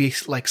 It would be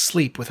like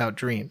sleep without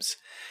dreams.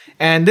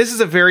 And this is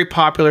a very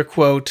popular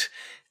quote.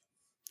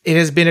 It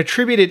has been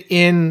attributed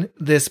in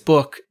this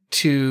book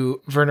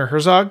to Werner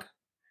Herzog.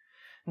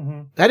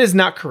 Mm-hmm. That is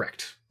not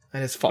correct.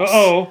 That is false.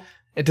 Uh-oh.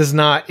 It does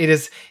not. It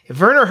is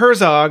Werner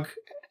Herzog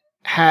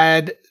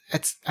had,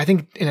 I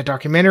think in a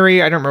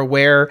documentary, I don't remember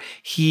where,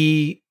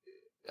 he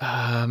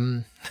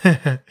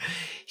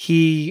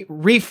he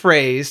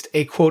rephrased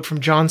a quote from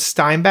John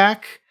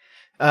Steinbeck.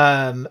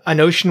 An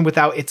ocean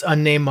without its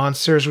unnamed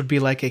monsters would be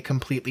like a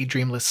completely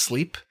dreamless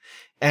sleep.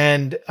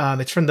 And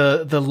it's from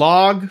the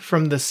log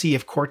from the Sea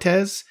of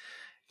Cortez.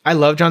 I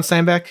love John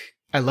Steinbeck.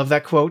 I love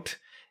that quote.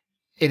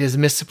 It is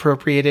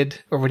misappropriated,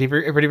 or whatever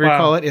you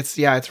call it.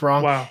 It's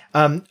wrong. Wow.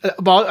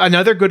 About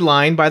another good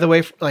line, by the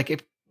way,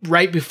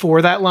 right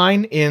before that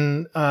line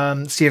in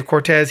Sea of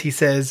Cortez, he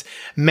says,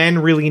 "Men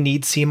really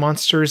need sea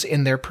monsters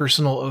in their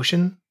personal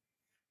ocean."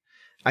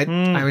 I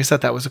always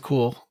thought that was a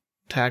cool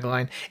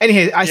tagline.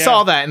 Anyway, I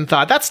saw that and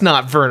thought, that's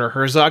not Werner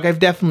Herzog. I've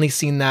definitely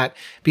seen that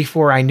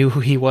before I knew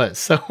who he was.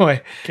 So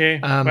okay.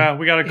 Wow,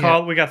 we got a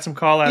call. We got some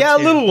call outs. Yeah, a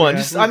little here. one.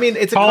 Just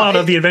it's a call out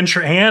of the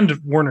adventure and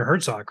Werner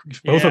Herzog,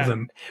 both of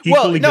them.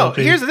 Equally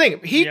guilty. Here's the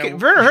thing.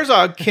 Werner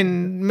Herzog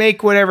can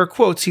make whatever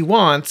quotes he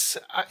wants.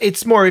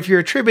 It's more if you're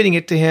attributing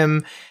it to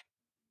him.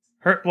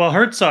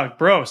 Herzog,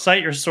 bro,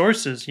 cite your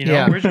sources.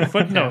 Where's your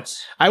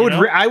footnotes? I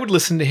would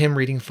listen to him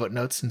reading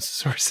footnotes and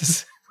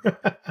sources.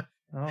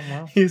 Oh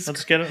well,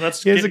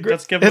 let's give him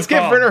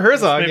Werner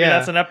Herzog. Maybe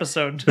that's an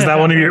episode. Is that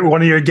one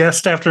of your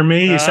guests after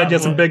me? You said you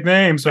had some big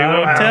names. So I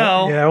won't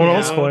tell. Yeah, I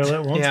won't spoil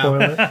it. Won't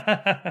spoil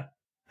it.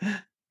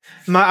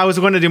 I was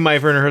going to do my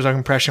Werner Herzog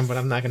impression, but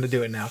I'm not going to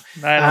do it now.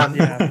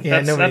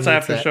 That's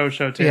after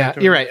show too. Yeah,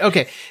 you're right.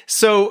 Okay,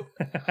 so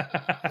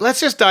let's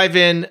just dive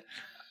in.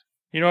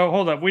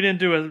 Hold up. We didn't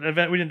do an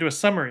event. We didn't do a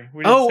summary.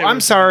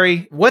 I'm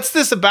sorry. What's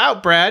this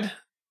about, Brad?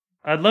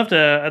 I'd love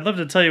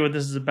to tell you what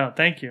this is about.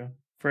 Thank you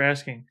for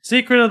asking.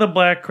 Secret of the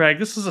Black Crag.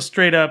 This is a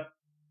straight up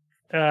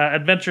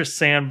adventure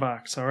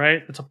sandbox. All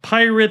right, it's a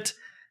pirate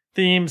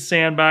themed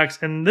sandbox,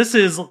 and this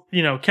is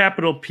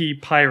capital P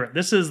pirate.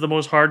 This is the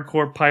most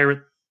hardcore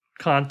pirate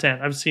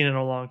content I've seen in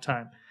a long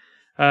time.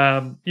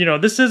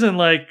 This isn't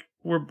like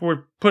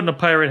we're putting a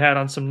pirate hat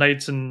on some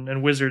knights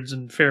and wizards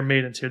and fair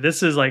maidens here.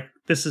 This is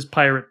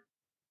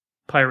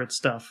pirate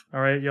stuff. All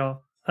right,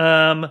 y'all.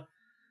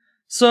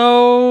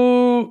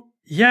 So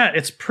yeah,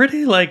 it's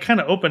pretty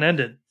kind of open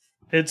ended.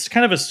 It's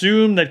kind of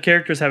assumed that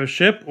characters have a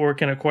ship or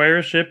can acquire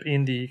a ship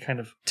in the kind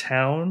of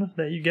town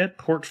that you get,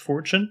 Port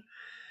Fortune.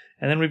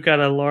 And then we've got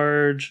a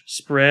large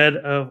spread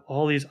of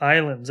all these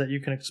islands that you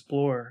can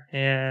explore.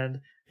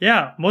 And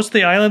yeah, most of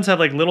the islands have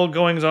little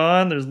goings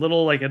on. There's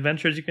little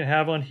adventures you can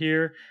have on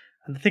here.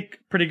 I think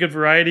pretty good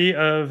variety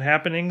of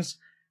happenings.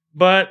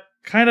 But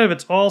kind of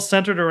it's all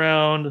centered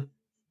around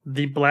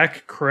the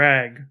Black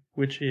Crag,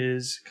 which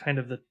is kind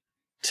of the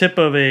tip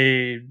of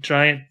a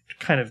giant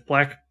kind of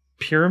black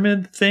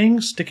pyramid thing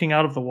sticking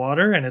out of the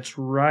water, and it's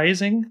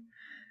rising,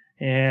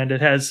 and it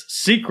has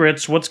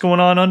secrets. What's going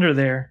on under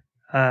there?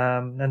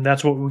 And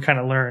that's what we kind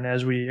of learn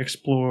as we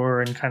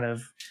explore and kind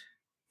of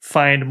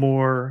find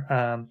more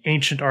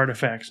ancient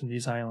artifacts in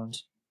these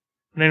islands.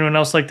 Would anyone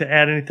else like to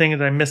add anything?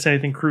 Did I miss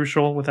anything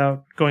crucial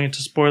without going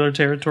into spoiler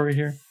territory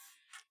here?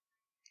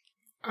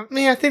 I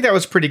mean, I think that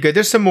was pretty good.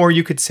 There's some more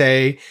you could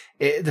say.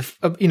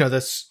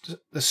 The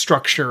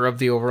structure of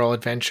the overall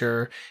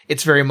adventure.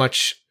 It's very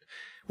much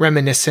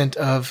reminiscent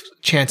of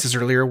Chance's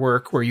earlier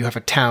work, where you have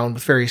a town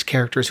with various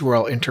characters who are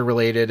all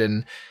interrelated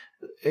and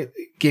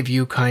give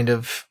you kind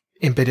of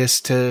impetus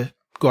to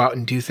go out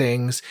and do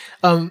things.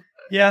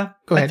 Yeah,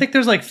 go ahead. I think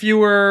there's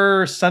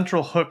fewer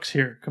central hooks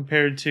here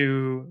compared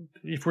to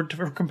if we're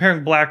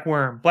comparing Black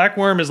Worm. Black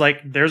Worm is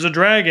there's a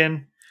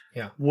dragon.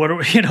 Yeah. What are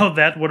we,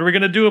 what are we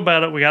going to do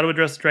about it? We got to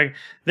address the dragon.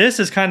 This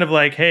is kind of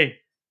hey,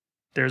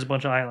 there's a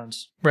bunch of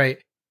islands. Right.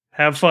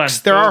 Have fun.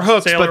 There are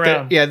hooks, sail but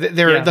around.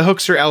 the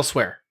hooks are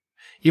elsewhere.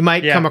 You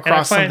might come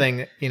across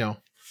something,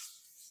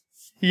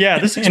 Yeah,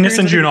 this and it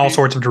sends you in all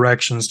sorts of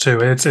directions too.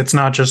 It's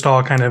not just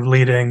all kind of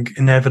leading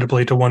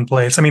inevitably to one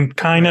place. I mean,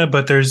 kind of,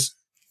 but there's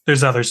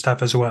other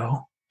stuff as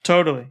well.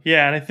 Totally.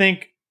 Yeah, and I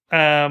think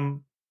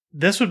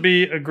this would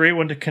be a great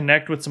one to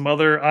connect with some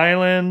other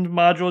island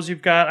modules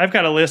you've got. I've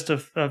got a list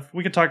of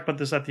we could talk about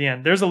this at the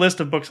end. There's a list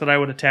of books that I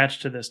would attach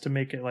to this to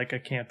make it like a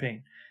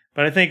campaign.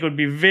 But I think it would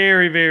be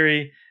very,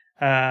 very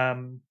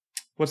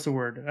what's the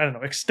word? I don't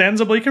know,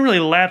 extensible. You can really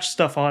latch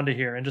stuff onto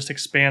here and just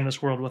expand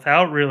this world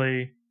without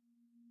really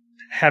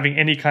having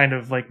any kind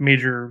of like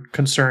major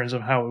concerns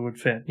of how it would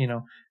fit.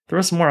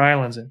 Throw some more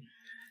islands in.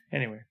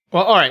 Anyway.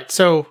 Well, all right.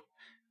 So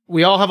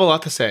we all have a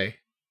lot to say.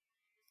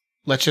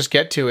 Let's just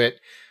get to it.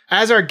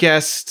 As our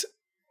guest,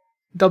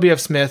 W.F.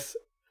 Smith,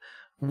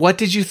 what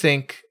did you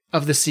think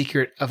of The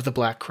Secret of the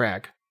Black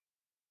Crag?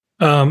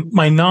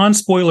 My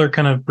non-spoiler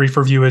kind of brief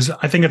review is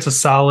I think it's a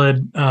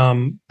solid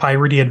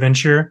piratey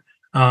adventure.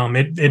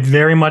 It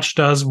very much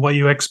does what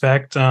you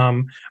expect.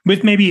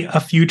 With maybe a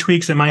few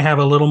tweaks, it might have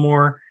a little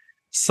more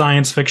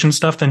science fiction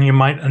stuff than you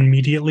might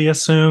immediately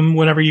assume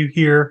whenever you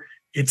hear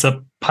it's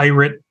a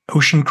pirate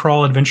ocean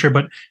crawl adventure,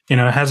 but it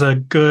has a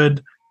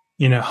good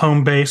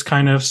home base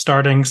kind of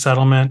starting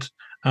settlement,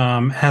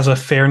 has a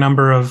fair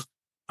number of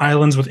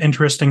islands with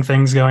interesting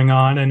things going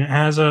on, and it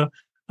has a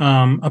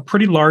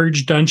pretty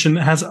large dungeon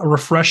that has a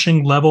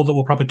refreshing level that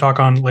we'll probably talk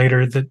on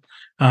later that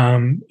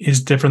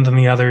is different than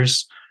the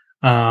others.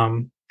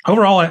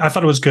 Overall, I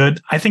thought it was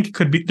good. I think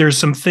there's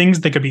some things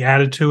that could be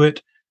added to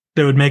it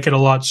that would make it a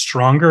lot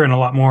stronger and a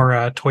lot more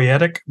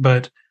toyetic,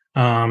 but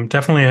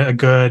definitely a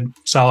good,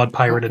 solid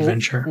pirate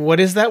adventure. What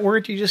is that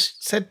word you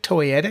just said?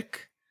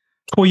 Toyetic?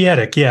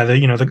 Toyetic, yeah.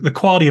 The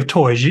quality of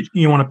toys.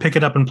 You want to pick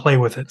it up and play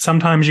with it.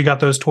 Sometimes you got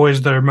those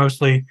toys that are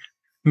mostly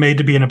made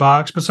to be in a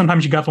box, but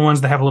sometimes you got the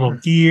ones that have a little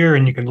gear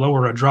and you can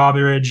lower a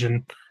drawbridge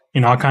and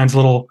all kinds of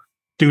little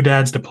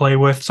doodads to play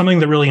with. Something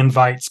that really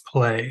invites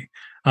play.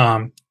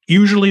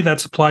 Usually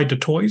that's applied to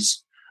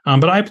toys.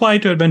 But I apply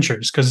it to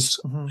adventures because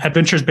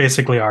adventures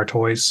basically are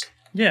toys.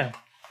 Yeah,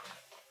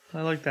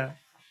 I like that.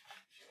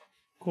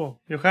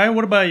 Cool. Yochai,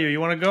 what about you? You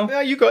want to go?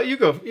 Yeah, you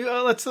go.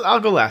 I'll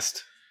go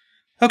last.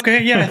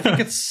 Okay. Yeah, I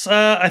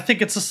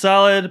think it's a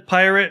solid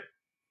pirate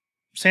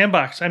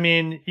sandbox. I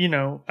mean,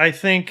 I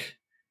think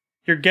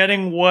you're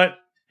getting what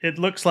it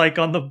looks like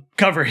on the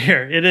cover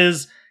here. It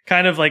is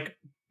kind of like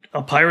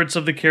a Pirates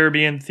of the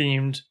Caribbean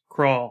themed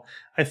crawl.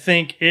 I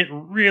think it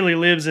really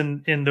lives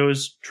in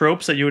those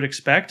tropes that you would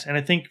expect, and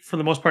I think for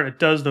the most part it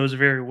does those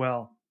very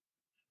well.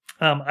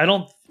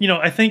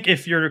 I think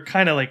if you're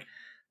kind of like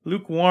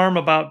lukewarm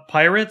about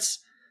pirates,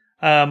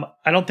 I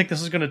don't think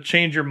this is going to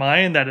change your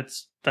mind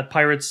that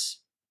pirates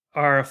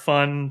are a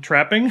fun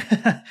trapping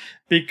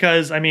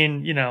because I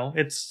mean,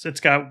 it's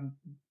got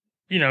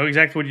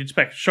exactly what you'd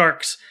expect.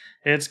 Sharks,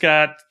 it's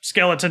got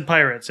skeleton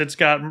pirates, it's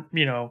got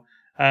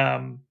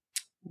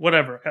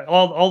whatever,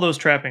 all those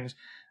trappings.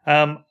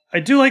 I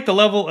do like the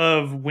level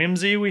of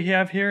whimsy we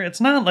have here. It's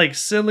not like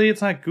silly,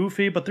 it's not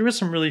goofy, but there is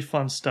some really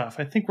fun stuff.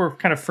 I think we're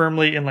kind of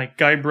firmly in like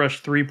Guybrush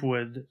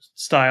Threepwood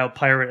style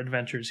pirate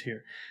adventures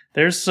here.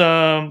 There's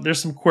some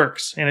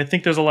quirks, and I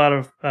think there's a lot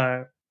of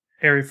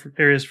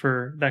areas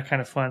for that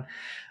kind of fun.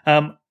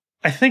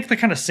 I think the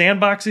kind of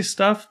sandboxy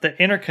stuff, the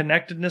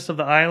interconnectedness of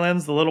the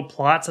islands, the little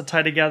plots that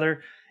tie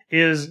together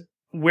is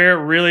where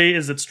it really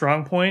is its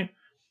strong point.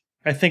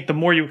 I think the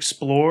more you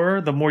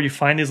explore, the more you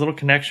find these little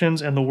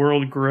connections and the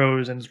world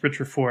grows and is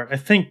richer for it. I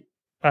think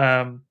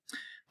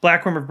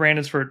Black Rum of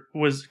Brandonsford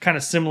was kind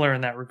of similar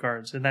in that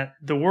regards, in that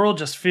the world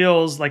just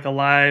feels like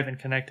alive and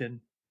connected.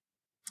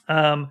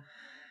 But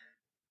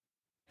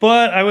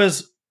I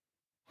was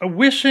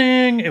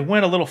wishing it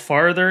went a little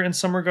farther in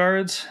some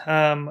regards.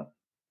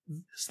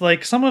 It's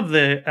like some of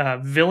the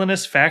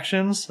villainous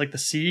factions, like the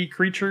sea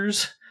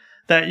creatures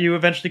that you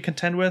eventually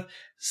contend with,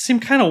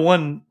 seem kind of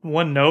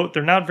one note.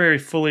 They're not very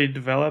fully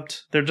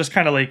developed. They're just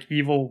kind of like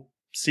evil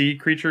sea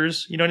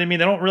creatures. You know what I mean?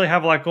 They don't really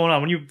have a lot going on.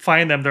 When you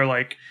find them, they're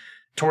like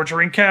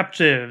torturing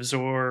captives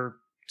or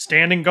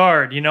standing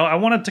guard. I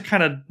wanted to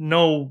kind of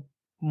know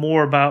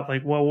more about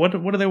like, well, what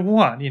do they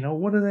want?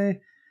 What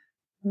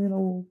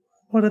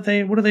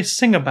do they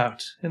sing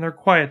about in their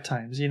quiet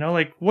times?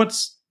 Like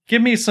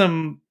give me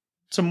some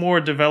more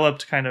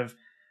developed kind of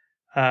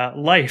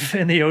life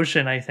in the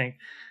ocean, I think.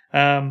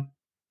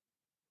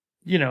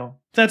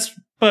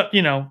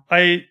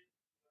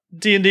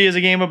 D&D is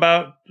a game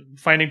about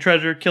finding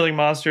treasure, killing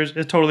monsters.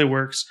 It totally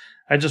works.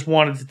 I just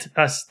wanted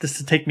this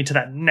to take me to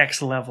that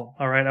next level.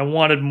 All right. I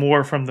wanted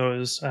more from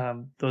those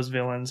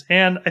villains.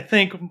 And I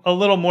think a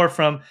little more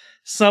from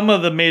some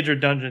of the major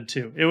dungeon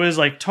too. It was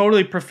like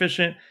totally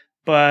proficient,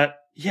 but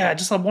yeah,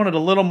 I wanted a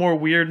little more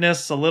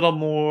weirdness, a little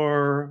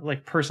more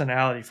like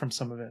personality from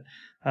some of it.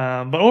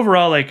 But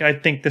overall, like, I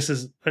think this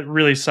is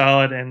really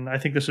solid, and I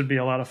think this would be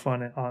a lot of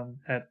fun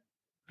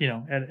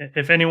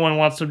if anyone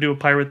wants to do a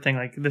pirate thing,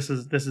 like this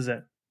is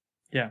it.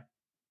 Yeah.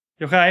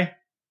 Yochai?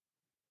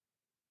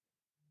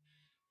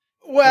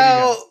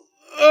 Well,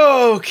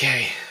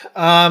 Okay.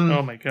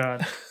 Oh my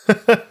god.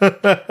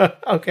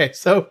 Okay,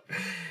 so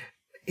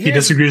he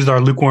disagrees with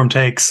our lukewarm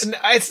takes.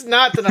 It's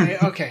not that I.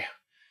 Okay.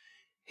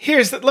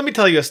 Let me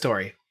tell you a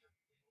story.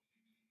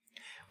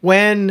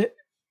 When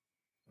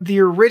the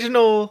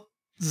original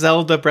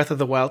Zelda Breath of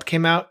the Wild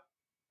came out,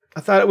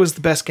 I thought it was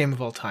the best game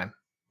of all time.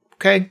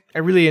 Okay? I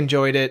really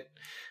enjoyed it.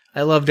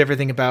 I loved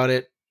everything about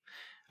it.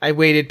 I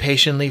waited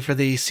patiently for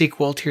the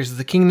sequel, Tears of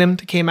the Kingdom,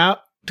 to come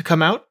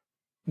out,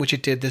 which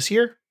it did this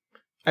year.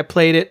 I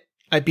played it,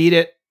 I beat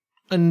it,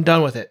 and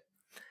done with it.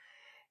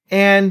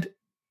 And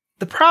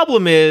the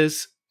problem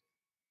is,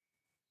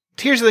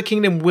 Tears of the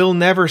Kingdom will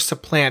never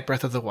supplant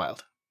Breath of the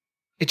Wild.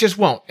 It just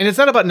won't. And it's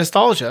not about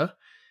nostalgia.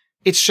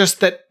 It's just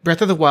that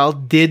Breath of the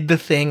Wild did the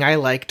thing I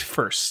liked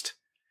first.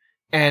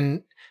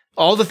 And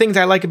all the things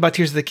I like about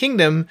Tears of the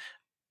Kingdom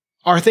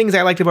are things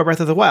I liked about Breath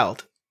of the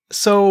Wild.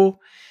 So,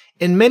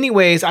 in many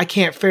ways, I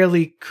can't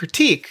fairly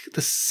critique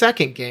the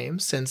second game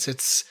since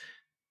it's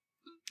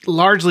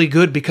largely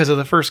good because of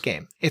the first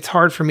game. It's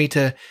hard for me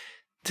to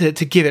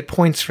give it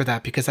points for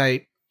that because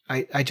I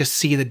just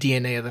see the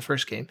DNA of the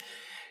first game.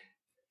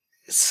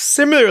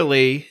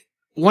 Similarly,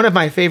 one of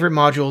my favorite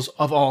modules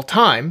of all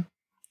time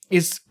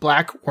is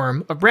Black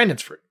Worm of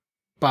Brandonsford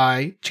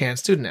by Chan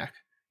Studenak.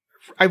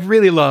 I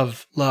really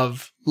love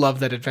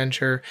that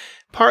adventure,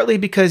 partly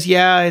because,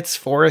 it's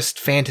forest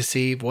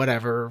fantasy,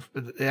 whatever.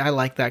 I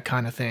like that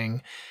kind of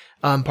thing.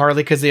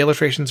 Partly because the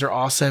illustrations are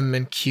awesome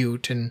and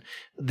cute, and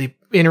the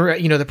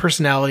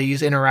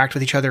personalities interact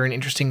with each other in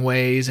interesting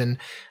ways, and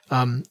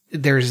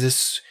there's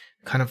this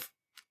kind of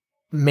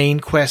main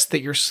quest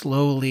that you're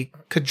slowly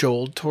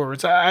cajoled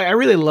towards. I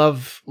really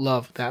love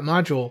that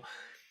module.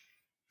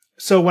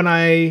 So when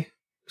I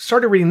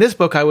started reading this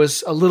book, I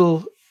was a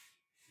little,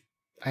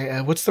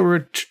 what's the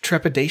word?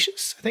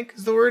 Trepidatious, I think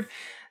is the word.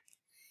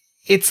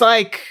 It's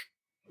like,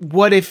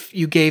 what if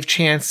you gave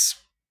Chance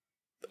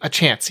a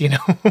chance,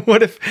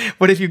 what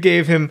if you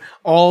gave him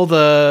all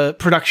the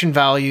production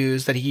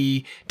values that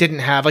he didn't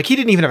have? Like, he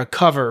didn't even have a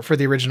cover for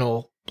the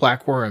original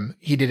Black Worm.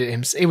 He did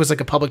it. It was like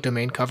a public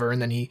domain cover.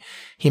 And then he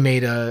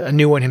made a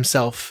new one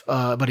himself,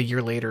 about a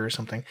year later or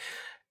something.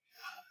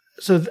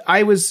 So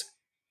I was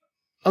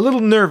a little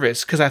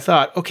nervous because I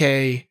thought,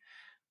 okay,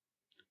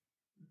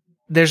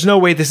 there's no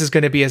way this is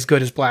going to be as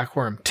good as Black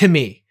Worm to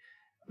me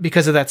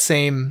because of that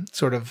same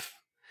sort of,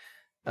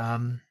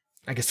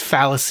 I guess,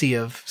 fallacy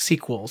of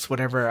sequels,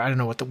 whatever. I don't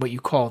know what you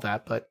call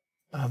that, but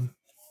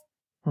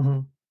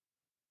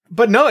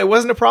but no, it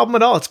wasn't a problem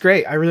at all. It's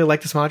great. I really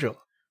like this module.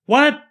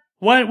 What?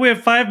 We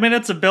have 5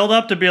 minutes of build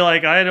up to be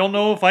like, I don't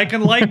know if I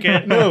can like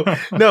it. no,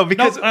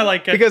 because I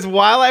like it. Because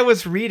while I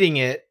was reading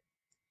it,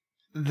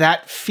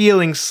 that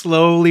feeling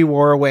slowly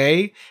wore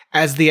away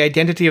as the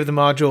identity of the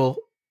module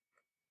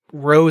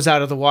rose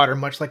out of the water,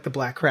 much like the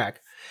Black Crag.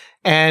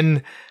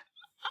 And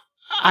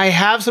I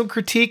have some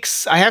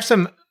critiques. I have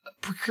some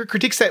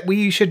critiques that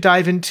we should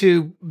dive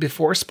into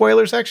before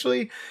spoilers,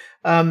 actually.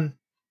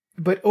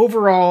 But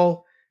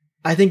overall,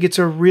 I think it's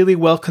a really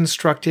well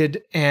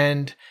constructed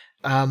and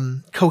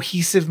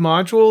cohesive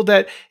module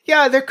that,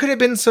 there could have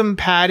been some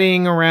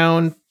padding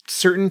around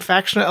certain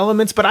factional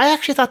elements, but I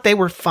actually thought they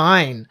were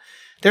fine.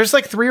 There's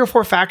like 3 or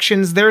 4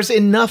 factions. There's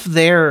enough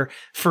there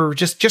for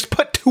just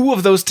put 2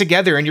 of those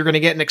together and you're going to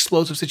get an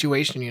explosive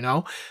situation,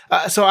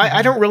 So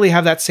I don't really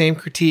have that same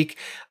critique.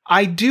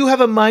 I do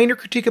have a minor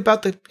critique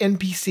about the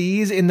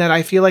NPCs in that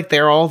I feel like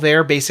they're all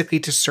there basically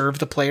to serve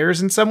the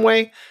players in some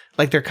way.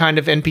 Like they're kind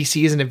of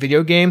NPCs in a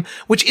video game,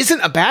 which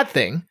isn't a bad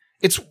thing.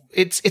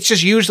 It's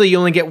just usually you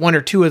only get 1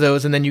 or 2 of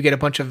those and then you get a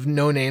bunch of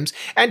no names.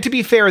 And to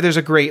be fair, there's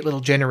a great little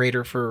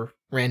generator for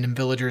random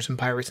villagers and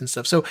pirates and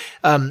stuff. So,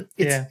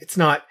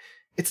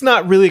 it's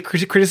not really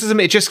criticism.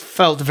 It just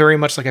felt very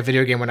much like a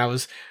video game when I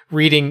was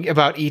reading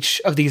about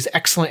each of these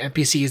excellent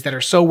NPCs that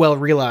are so well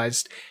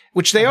realized,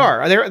 which they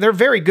are. They're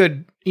very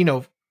good.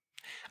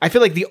 I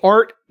feel like the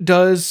art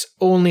does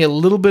only a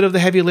little bit of the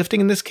heavy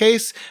lifting in this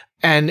case,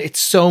 and it's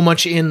so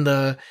much in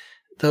the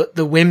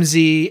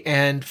whimsy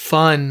and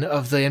fun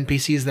of the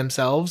NPCs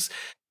themselves.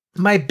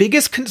 My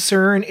biggest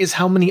concern is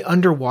how many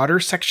underwater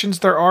sections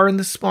there are in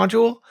this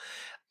module.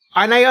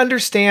 And I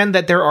understand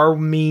that there are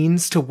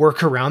means to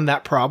work around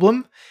that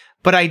problem,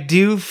 but I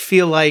do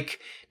feel like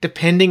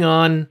depending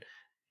on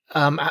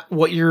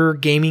what your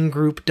gaming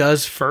group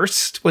does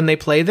first when they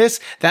play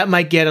this, that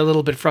might get a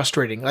little bit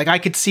frustrating. Like I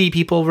could see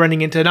people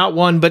running into not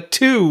 1, but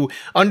 2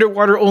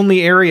 underwater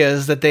only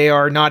areas that they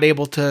are not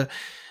able to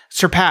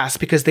surpass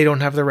because they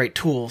don't have the right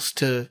tools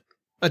to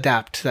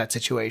adapt to that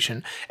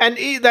situation. And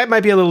that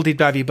might be a little deep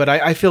divey, but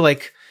I feel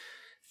like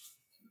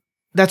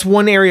that's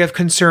one area of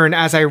concern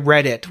as I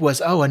read it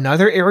was,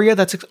 another area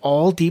that's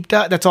all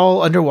that's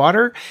all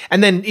underwater.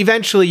 And then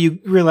eventually you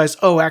realize,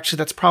 actually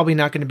that's probably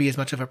not going to be as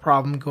much of a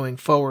problem going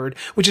forward,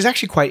 which is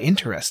actually quite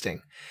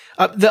interesting.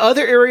 The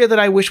other area that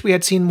I wish we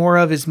had seen more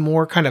of is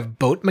more kind of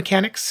boat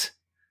mechanics,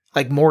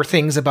 like more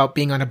things about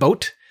being on a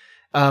boat.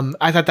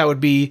 I thought that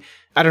would be,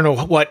 I don't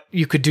know what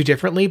you could do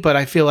differently, but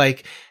I feel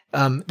like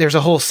There's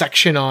a whole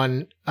section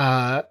on,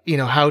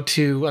 how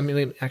to, let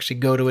me actually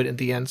go to it at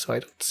the end so I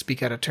don't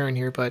speak out of turn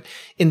here, but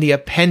in the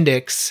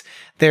appendix,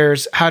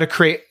 there's how to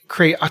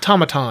create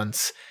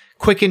automatons,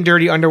 quick and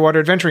dirty underwater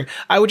adventuring.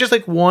 I would just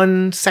like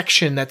one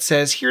section that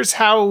says, here's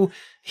how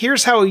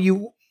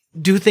you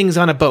do things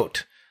on a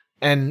boat.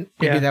 And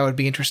maybe that would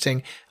be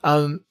interesting.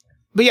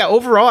 But yeah,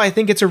 overall, I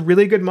think it's a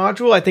really good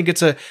module. I think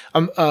it's a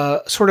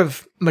sort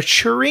of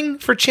maturing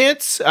for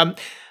Chance.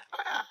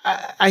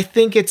 I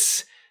think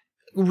it's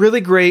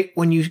really great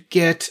when you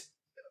get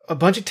a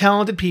bunch of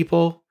talented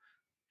people,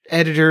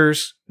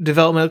 editors,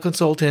 developmental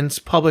consultants,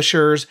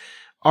 publishers,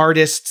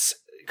 artists,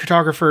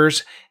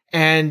 cartographers,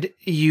 and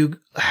you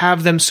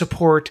have them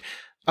support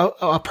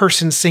a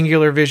person's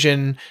singular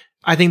vision.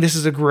 I think this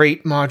is a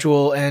great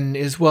module and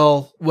is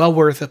well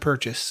worth a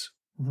purchase.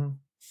 Mm-hmm.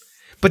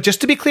 But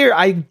just to be clear,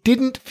 I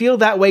didn't feel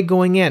that way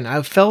going in.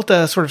 I felt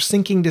a sort of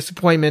sinking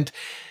disappointment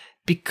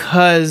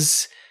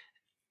because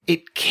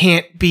it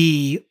can't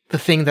be the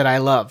thing that I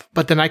love.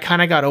 But then I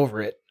kind of got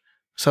over it.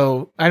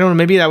 So I don't know.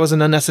 Maybe that was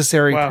an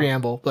unnecessary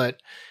preamble,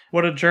 but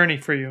what a journey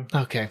for you.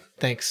 Okay,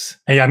 thanks.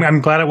 Hey, I'm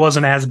glad it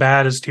wasn't as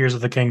bad as Tears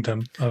of the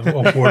Kingdom,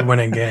 an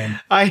award-winning game.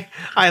 I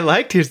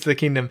like Tears of the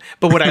Kingdom,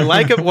 but what I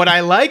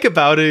like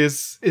about it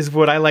is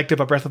what I liked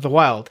about Breath of the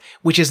Wild,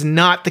 which is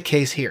not the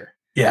case here.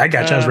 Yeah, I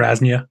got you,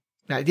 Raznia.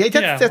 That's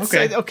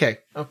okay.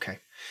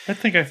 I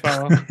think I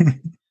follow.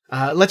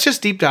 Let's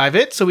just deep dive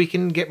it so we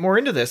can get more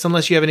into this,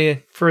 unless you have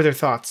any further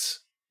thoughts.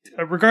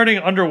 Regarding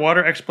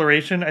underwater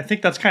exploration, I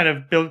think that's kind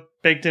of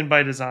baked in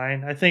by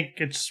design. I think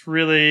it's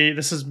really,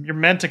 you're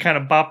meant to kind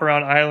of bop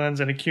around islands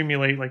and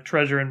accumulate like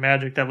treasure and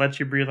magic that lets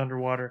you breathe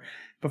underwater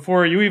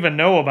before you even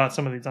know about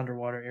some of these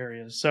underwater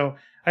areas. So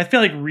I feel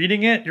like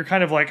reading it, you're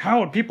kind of like, how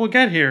would people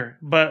get here?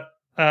 But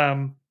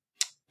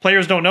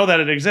players don't know that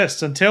it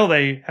exists until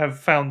they have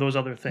found those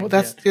other things.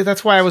 Well,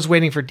 that's why I was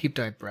waiting for deep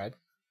dive, Brad.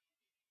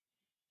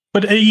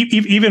 But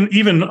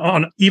even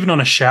on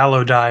a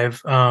shallow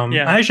dive, I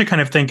actually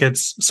kind of think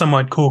it's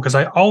somewhat cool because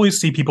I always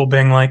see people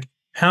being like,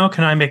 how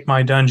can I make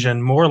my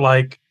dungeon more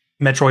like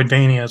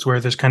Metroidvanias, where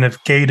there's kind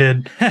of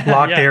gated,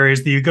 locked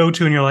areas that you go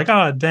to and you're like,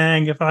 oh,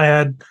 dang, if I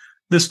had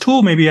this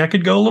tool, maybe I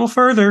could go a little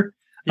further.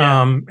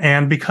 Yeah.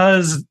 And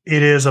because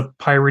it is a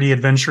piratey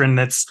adventure and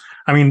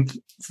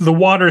the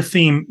water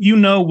theme,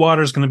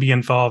 water's going to be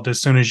involved as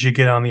soon as you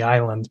get on the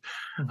island.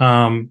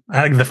 I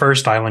think the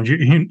first island,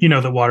 you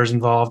know that water's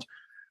involved.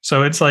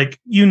 So it's like,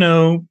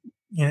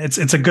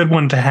 it's a good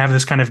one to have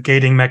this kind of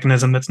gating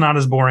mechanism that's not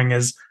as boring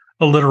as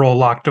a literal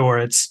locked door.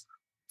 It's,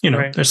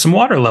 there's some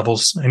water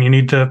levels and you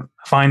need to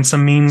find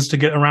some means to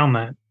get around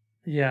that.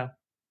 Yeah.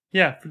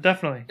 Yeah,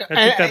 definitely.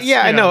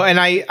 I know.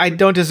 And I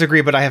don't disagree,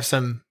 but I have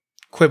some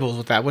quibbles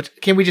with that.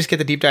 Can we just get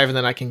the deep dive and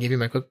then I can give you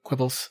my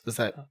quibbles? Is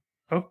that...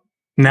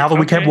 Now that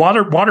we kept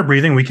water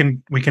breathing, we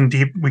can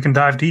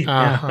dive deep.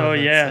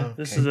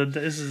 This is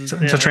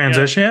it's a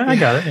transition. Yeah, I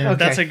got it. Yeah. Okay.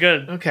 That's a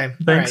good. Okay,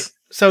 thanks. All right.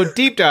 So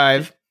deep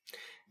dive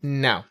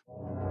now.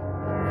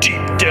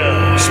 Deep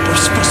dive.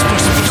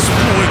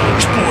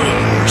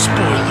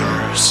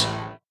 Spoilers.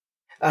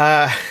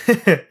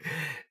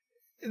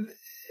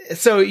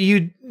 So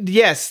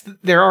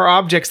there are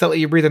objects that let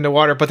you breathe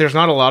underwater, but there's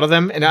not a lot of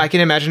them, and I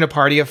can imagine a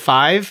party of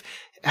 5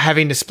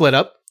 having to split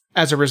up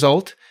as a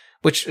result,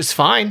 which is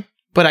fine.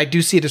 But I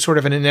do see it as sort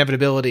of an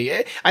inevitability.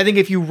 I think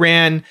if you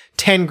ran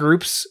 10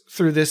 groups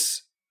through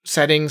this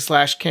setting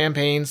 /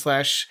 campaign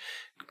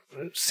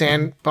 /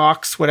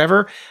 sandbox,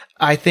 whatever,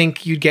 I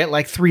think you'd get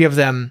like 3 of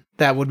them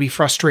that would be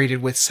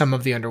frustrated with some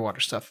of the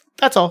underwater stuff.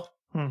 That's all.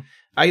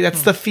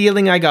 That's the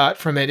feeling I got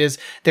from it. Is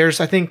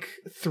there's, I think,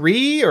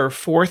 3 or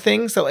 4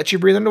 things that let you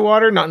breathe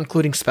underwater, not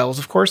including spells,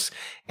 of course.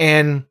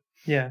 And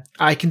yeah,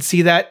 I can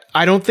see that.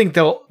 I don't think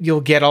you'll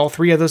get all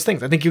 3 of those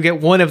things. I think you'll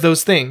get one of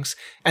those things,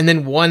 and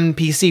then one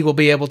PC will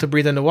be able to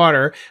breathe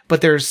underwater.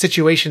 But there's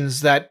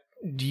situations that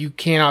you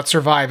cannot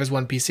survive as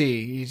one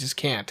PC. You just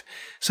can't.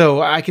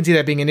 So I can see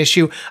that being an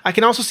issue. I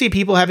can also see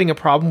people having a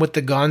problem with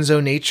the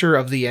gonzo nature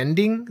of the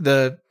ending,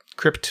 the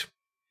crypt,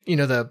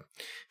 the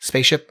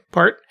spaceship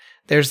part.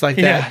 There's like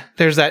that.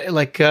 There's that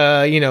like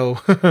Illithid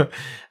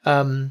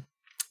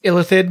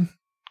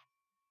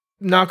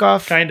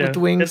knockoff kind of with the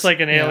wings. It's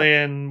like an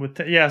alien with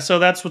so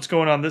that's what's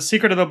going on. The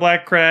secret of the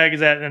Black Crag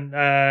is that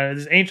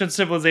this ancient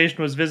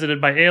civilization was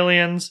visited by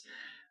aliens.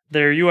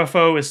 Their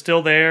UFO is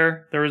still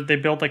there. They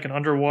built like an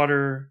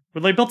underwater,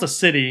 well, they built a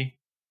city.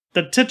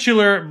 The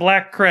titular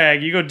Black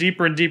Crag, you go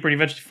deeper and deeper and you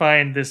eventually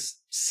find this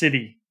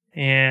city.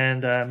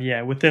 And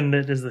within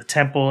it is the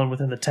temple, and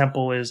within the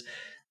temple is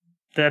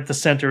at the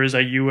center is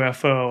a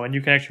UFO, and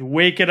you can actually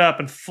wake it up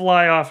and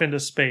fly off into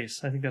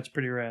space. I think that's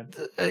pretty rad.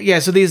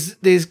 So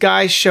these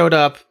guys showed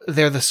up.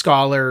 They're the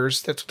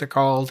scholars. That's what they're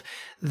called.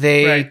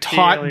 They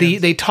taught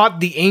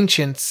the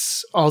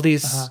ancients all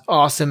these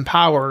awesome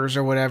powers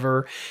or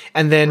whatever,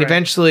 and then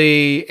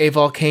eventually a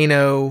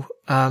volcano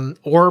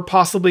or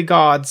possibly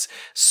gods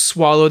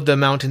swallowed the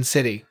mountain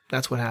city.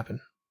 That's what happened.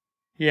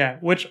 Yeah,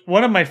 which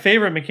one of my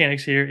favorite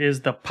mechanics here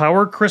is the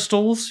power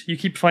crystals. You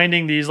keep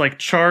finding these like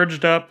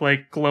charged up,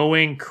 like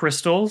glowing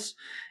crystals,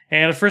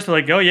 And at first they're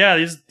like, oh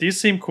yeah,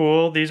 these seem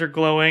cool. These are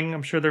glowing.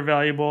 I'm sure they're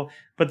valuable.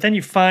 But then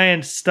you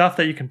find stuff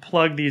that you can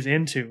plug these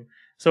into.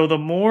 So the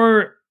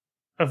more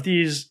of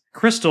these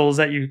crystals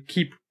that you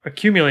keep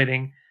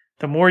accumulating,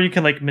 the more you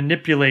can like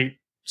manipulate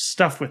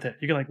stuff with it.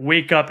 You can like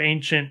wake up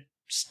ancient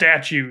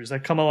statues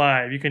that come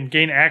alive. You can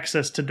gain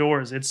access to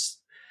doors. It's,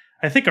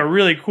 I think, a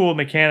really cool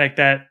mechanic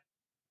that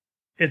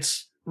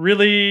it's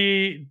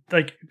really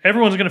like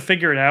everyone's going to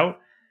figure it out.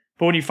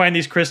 But when you find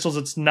these crystals,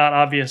 it's not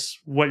obvious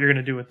what you're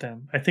going to do with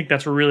them. I think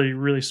that's a really,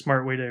 really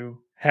smart way to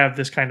have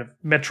this kind of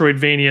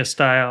Metroidvania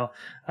style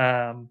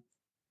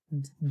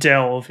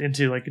delve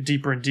into like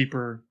deeper and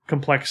deeper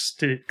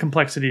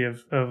complexity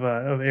of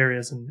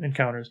areas and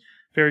encounters.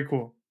 Very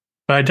cool.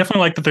 But I definitely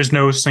like that there's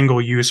no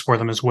single use for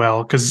them as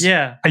well, because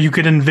yeah, you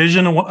could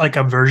envision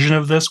a version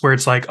of this where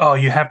it's like, oh,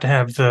 you have to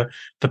have the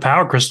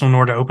power crystal in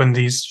order to open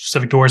these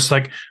specific doors. It's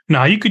like,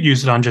 no, you could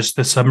use it on just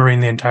the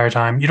submarine the entire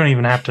time. You don't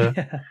even have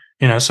to.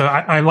 Yeah. So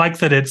I like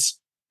that it's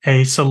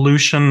a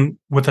solution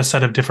with a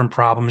set of different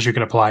problems you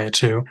can apply it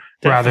to,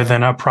 rather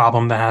than a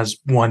problem that has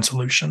one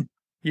solution.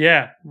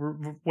 Yeah,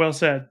 well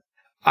said.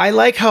 I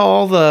like how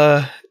all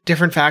the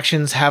different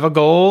factions have a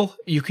goal.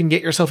 You can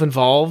get yourself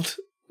involved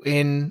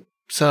in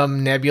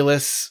some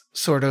nebulous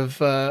sort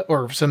of,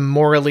 or some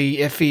morally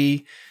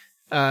iffy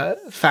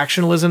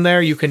factionalism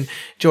there. You can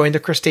join the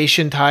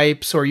crustacean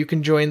types, or you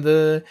can join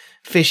the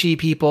fishy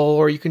people,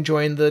 or you can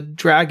join the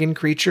dragon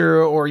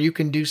creature, or you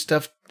can do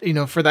stuff,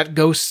 for that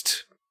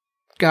ghost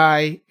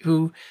guy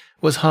who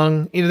was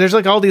hung. There's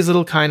like all these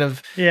little kind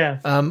of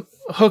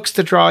hooks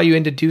to draw you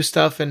in to do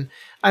stuff, and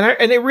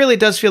it really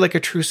does feel like a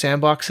true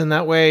sandbox in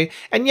that way.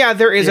 And yeah,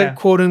 there is a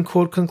quote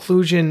unquote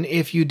conclusion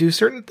if you do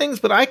certain things,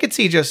 but I could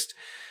see just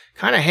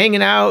kind of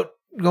hanging out,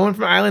 going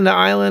from island to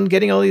island,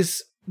 getting all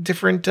these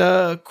different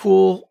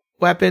cool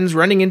weapons,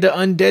 running into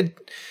undead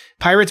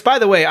pirates. By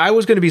the way, I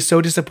was going to be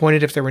so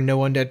disappointed if there were no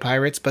undead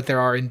pirates, but there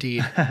are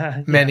indeed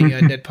many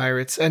undead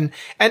pirates. And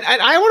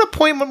I want to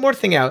point one more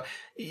thing out.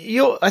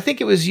 I think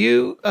it was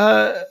you,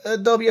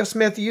 W.F.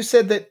 Smith. You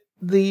said that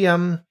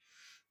you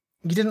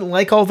didn't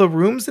like all the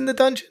rooms in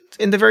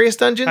the various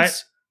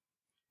dungeons.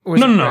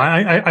 No.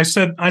 I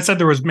said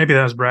there was, maybe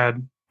that was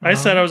Brad. I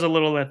said I was a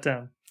little let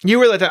down. You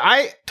were let down.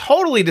 I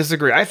totally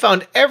disagree. I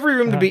found every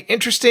room to be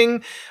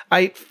interesting.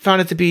 I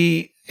found it to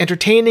be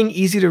entertaining,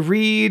 easy to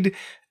read.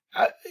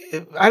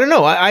 I don't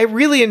know. I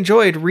really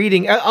enjoyed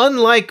reading.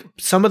 Unlike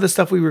some of the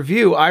stuff we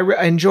review,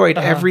 I enjoyed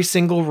every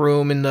single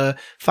room in the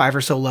 5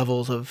 or so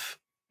levels of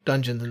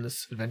dungeons in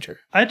this adventure.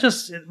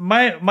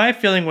 My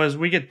feeling was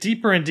we get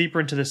deeper and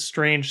deeper into this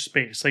strange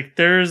space. Like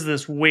there's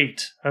this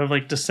weight of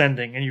like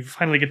descending, and you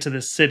finally get to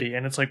this city,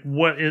 and it's like,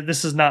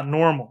 this is not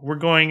normal. We're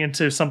going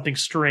into something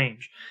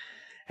strange.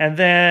 And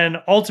then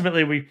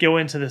ultimately we go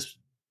into this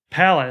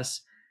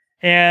palace,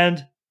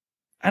 and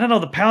I don't know,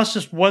 the palace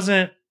just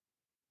wasn't,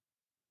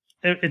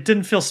 it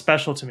didn't feel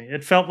special to me.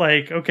 It felt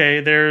like, okay,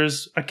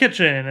 there's a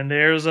kitchen and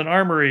there's an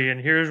armory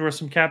and here's where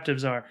some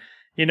captives are.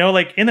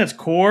 Like in its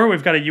core,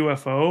 we've got a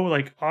UFO,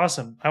 like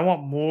awesome. I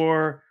want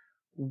more.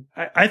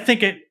 I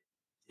think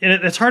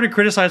it's hard to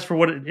criticize for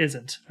what it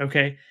isn't,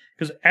 okay?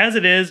 Because as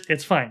it is,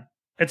 it's fine.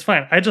 It's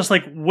fine. I just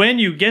like when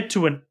you get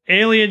to an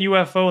alien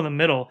UFO in the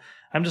middle,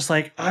 I'm just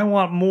like, I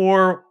want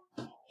more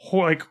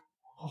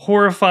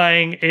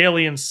horrifying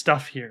alien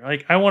stuff here.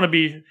 Like I want to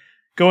be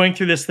going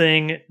through this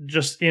thing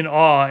just in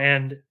awe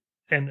and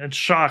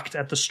shocked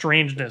at the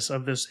strangeness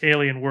of this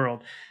alien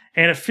world.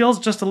 And it feels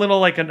just a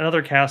little like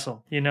another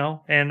castle,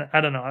 And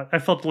I don't know. I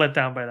felt let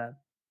down by that.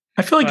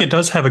 I feel like it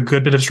does have a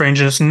good bit of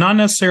strangeness, not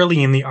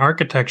necessarily in the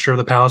architecture of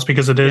the palace,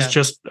 because it is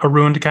just a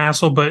ruined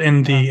castle, but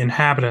in the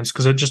inhabitants,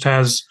 because it just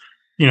has,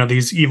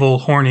 these evil,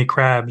 horny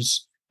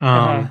crabs.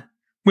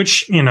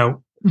 Which,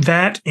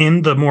 that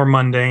in the more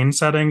mundane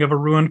setting of a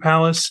ruined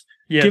palace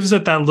gives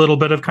it that little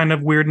bit of kind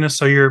of weirdness.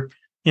 So you're,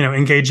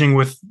 engaging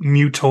with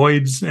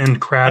mutoids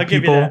and crab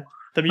people.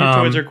 The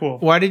mutoids are cool.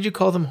 Why did you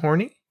call them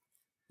horny?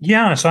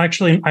 Yeah, so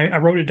actually I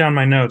wrote it down in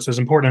my notes. It was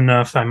important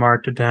enough I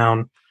marked it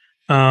down.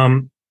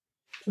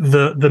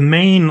 The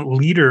main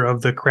leader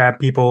of the crab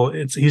people,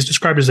 he's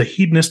described as a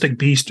hedonistic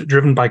beast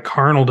driven by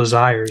carnal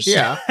desires.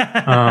 Yeah.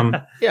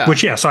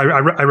 Which, so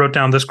I wrote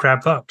down this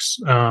crab fucks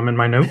in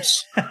my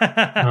notes.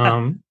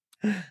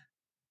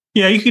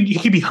 He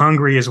could be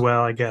hungry as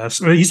well, I guess.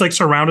 He's like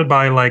surrounded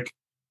by like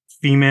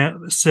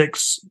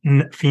 6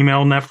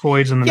 female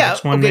nephroids in the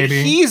next one,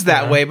 maybe. He's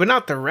that way, but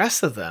not the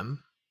rest of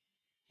them.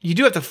 You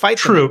do have to fight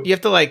them. True. You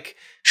have to like...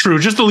 True,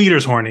 just the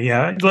leader's horny,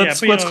 yeah. Let's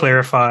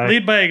clarify.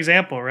 Lead by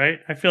example, right?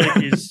 I feel like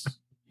he's,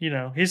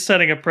 he's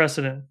setting a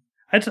precedent.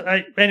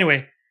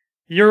 Anyway,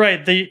 you're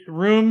right. The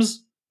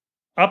rooms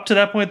up to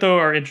that point, though,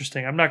 are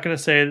interesting. I'm not going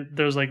to say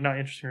there's like not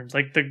interesting rooms.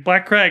 Like the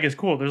Black Crag is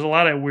cool. There's a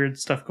lot of weird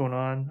stuff going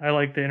on. I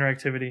like the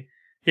interactivity.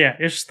 Yeah,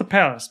 it's just the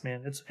palace,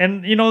 man.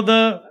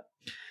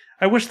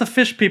 I wish the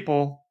fish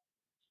people,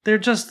 they're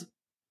just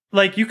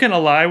like, you can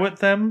ally with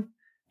them,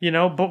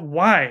 but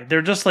why?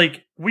 They're just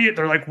like,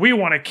 we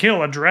want to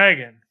kill a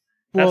dragon.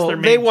 Well, their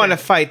main they want to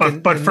thing.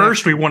 fight. But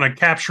first, we want to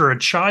capture a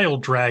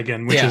child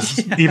dragon, which is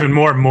even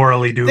more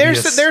morally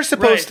dubious. They're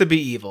supposed to be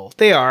evil.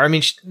 They are. I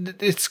mean,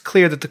 it's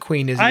clear that the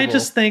queen is evil. I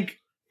just think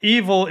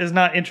evil is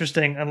not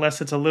interesting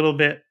unless it's a little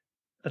bit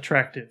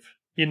attractive.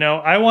 You know,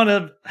 I want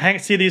to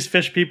see these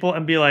fish people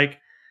and be like,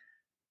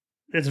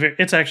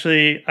 it's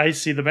actually, I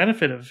see the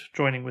benefit of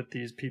joining with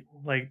these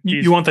people. Like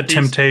you want the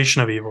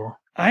temptation of evil.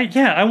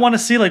 I want to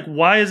see, like,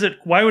 why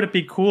would it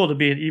be cool to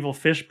be an evil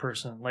fish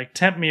person? Like,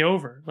 tempt me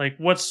over. Like,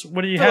 what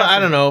do you have? I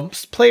don't know.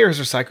 Players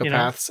are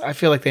psychopaths. You know? I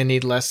feel like they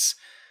need less.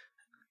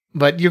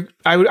 But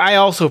I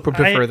also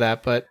prefer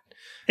that. But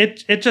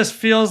it just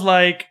feels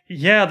like,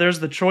 there's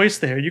the choice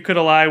there. You could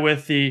ally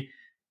with the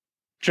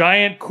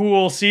giant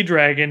cool sea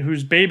dragon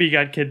whose baby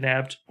got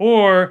kidnapped,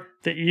 or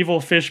the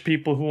evil fish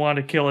people who want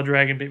to kill a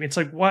dragon baby. It's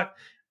like, what?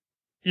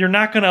 You're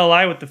not going to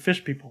ally with the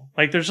fish people.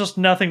 Like, there's just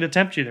nothing to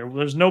tempt you there.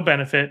 There's no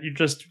benefit. You're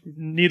just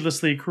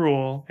needlessly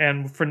cruel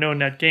and for no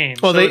net gain.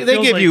 Well, so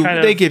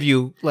they give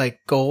you like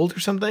gold or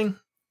something.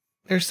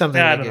 There's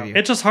something I they don't give know. you.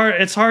 It's just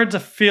hard. It's hard to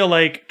feel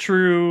like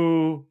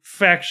true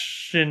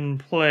faction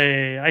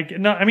play.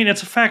 I mean,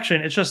 it's a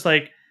faction. It's just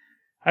like,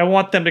 I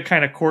want them to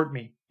kind of court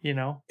me. You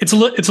know, it's a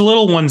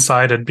little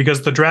one-sided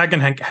because the dragon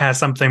has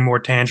something more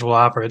tangible to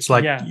offer. It's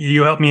like,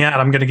 you help me out,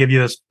 I'm going to give you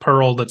this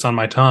pearl that's on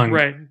my tongue,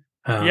 right?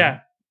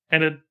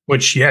 And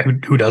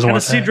who doesn't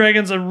want that? A sea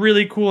dragon's a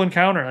really cool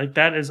encounter. Like,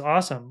 that is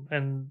awesome.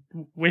 And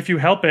if you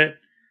help it,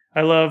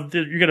 I love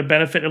that you're going to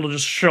benefit. It'll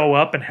just show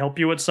up and help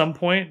you at some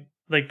point.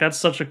 Like, that's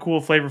such a cool,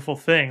 flavorful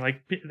thing.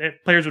 Like,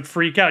 players would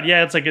freak out.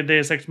 Yeah, it's like a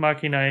Deus Ex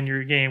Machina in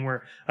your game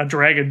where a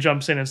dragon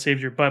jumps in and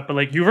saves your butt, but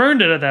like, you've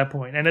earned it at that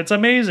point, and it's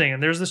amazing.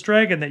 And there's this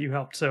dragon that you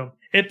helped, so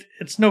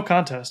it's no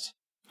contest.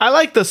 I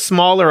like the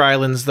smaller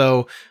islands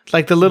though,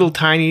 like the little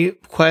tiny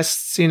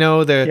quests. You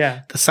know,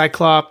 the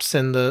Cyclops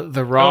and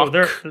the Rock.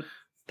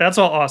 That's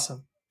all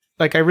awesome.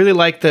 Like, I really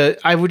like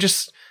I would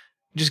just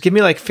give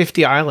me like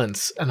 50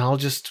 islands and I'll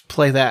just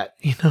play that,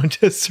 you know,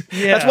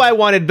 that's why I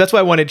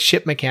wanted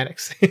ship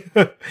mechanics.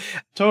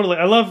 Totally.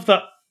 I love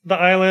the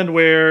island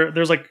where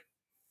there's like,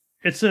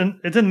 it's in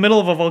the middle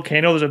of a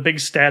volcano. There's a big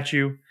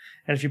statue.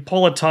 And if you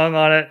pull a tongue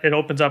on it, it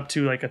opens up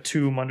to like a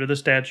tomb under the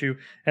statue.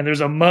 And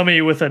there's a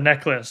mummy with a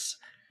necklace.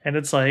 And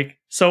it's like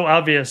so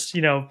obvious,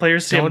 you know,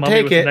 players see a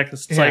mummy with a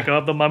necklace. It's like,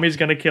 oh, the mummy's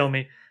going to kill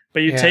me. But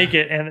you take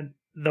it and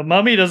the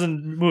mummy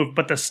doesn't move,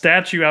 but the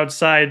statue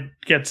outside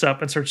gets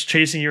up and starts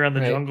chasing you around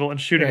the jungle and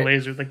shooting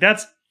lasers. Like,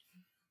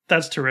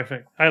 that's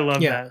terrific. I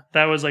love that.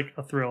 That was like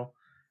a thrill.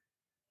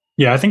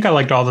 Yeah, I think I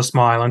liked all the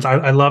small islands.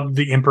 I loved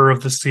the Emperor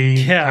of the Sea.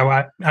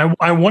 Yeah,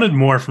 I wanted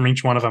more from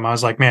each one of them. I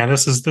was like, man,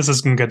 this is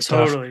some good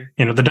stuff. Totally.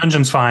 You know, the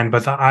dungeon's fine,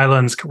 but the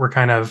islands were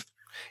kind of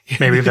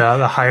maybe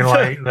the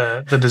highlight,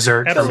 the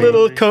dessert. The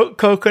little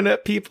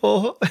coconut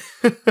people.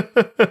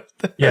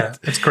 Yeah,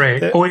 it's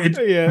great.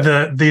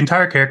 The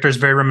entire character is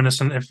very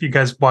reminiscent. If you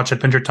guys watch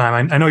Adventure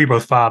Time, I know you're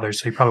both fathers,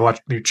 so you probably watch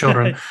with your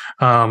children.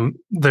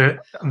 The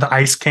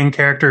Ice King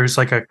character is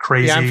like a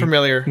crazy I'm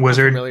familiar.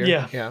 wizard. I'm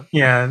familiar.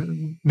 Yeah.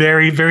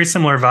 Very, very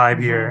similar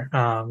vibe here.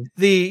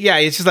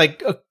 It's just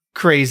like a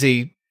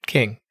crazy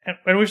king.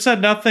 And we've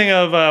said nothing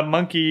of the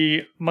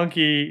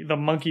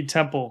monkey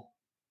temple,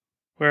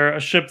 where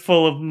a ship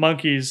full of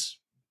monkeys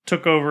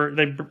took over.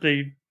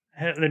 They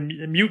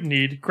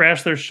mutinied,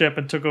 crashed their ship,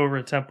 and took over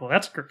a temple.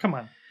 Come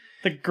on.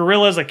 The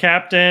gorilla's a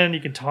captain.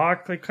 You can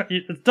talk.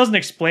 It doesn't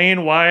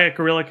explain why a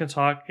gorilla can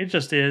talk. It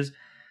just is.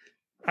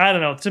 I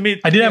don't know. To me,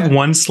 I did have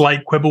one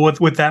slight quibble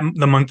with that.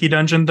 The monkey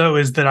dungeon, though,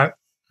 is that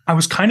I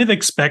was kind of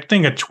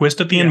expecting a twist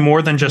at the end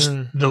more than just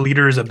the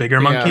leader is a bigger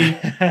monkey.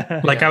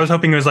 I was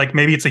hoping it was like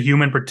maybe it's a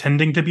human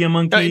pretending to be a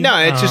monkey. No,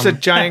 it's just a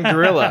giant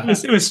gorilla.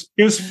 It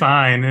was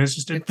fine. It was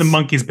just the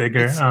monkey's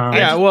bigger.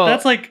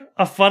 That's like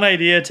a fun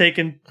idea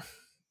taken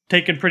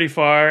pretty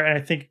far, and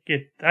I think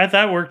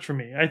that worked for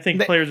me. I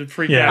think players would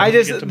freak out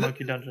to get to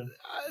Monkey Dungeon.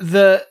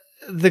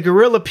 The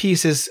gorilla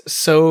piece is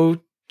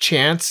so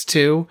chance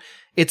too.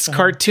 It's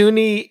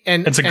cartoony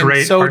and it's a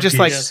great so just piece.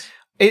 like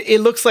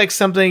it looks like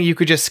something you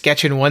could just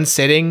sketch in one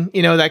sitting.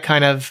 You know, that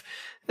kind of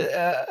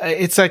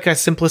it's like a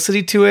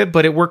simplicity to it,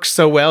 but it works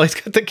so well. He's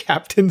got the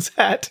captain's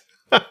hat.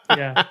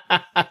 Yeah.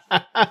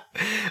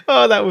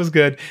 Oh, that was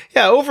good.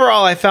 Yeah,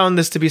 overall, I found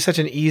this to be such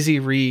an easy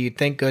read.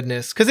 Thank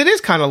goodness, because it is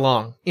kind of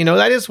long. You know,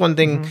 that is one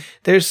thing.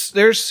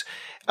 There's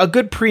a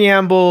good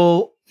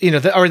preamble. You know,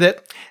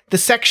 the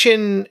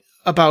section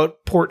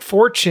about Port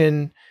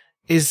Fortune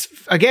is,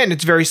 again,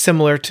 it's very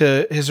similar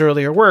to his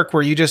earlier work,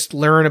 where you just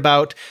learn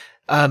about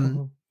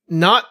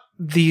not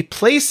the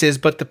places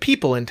but the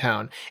people in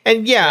town.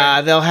 And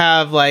they'll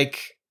have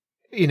like,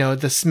 you know,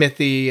 the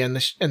smithy and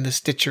the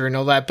stitcher and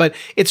all that, but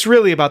it's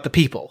really about the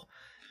people.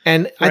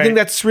 And I think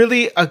that's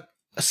really a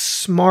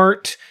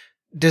smart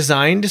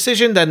design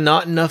decision that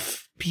not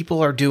enough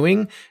people are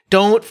doing.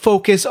 Don't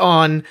focus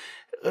on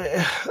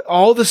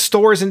all the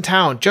stores in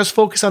town. Just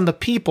focus on the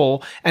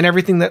people and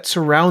everything that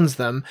surrounds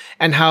them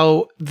and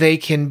how they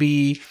can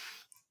be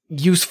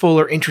useful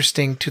or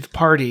interesting to the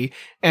party.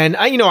 And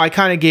I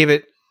kind of gave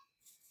it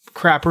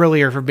crap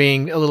earlier for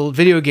being a little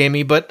video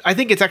gamey, but I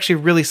think it's actually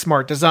really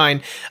smart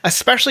design,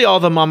 especially all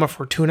the Mama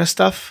Fortuna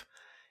stuff.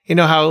 You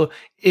know how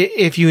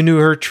if you knew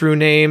her true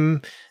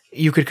name,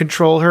 you could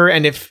control her,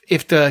 and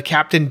if the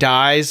captain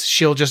dies,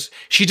 she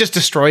just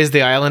destroys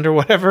the island or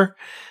whatever.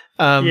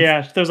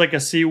 There's like a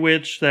sea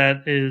witch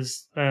that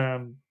is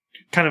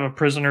kind of a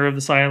prisoner of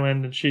this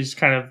island, and she's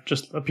kind of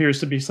just appears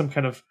to be some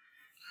kind of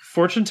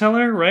fortune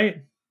teller,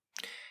 right?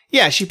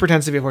 Yeah, she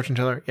pretends to be a fortune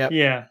teller. Yep.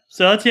 Yeah.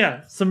 So that's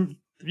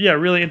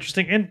really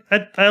interesting, and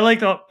I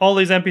like all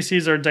these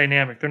NPCs are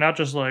dynamic. They're not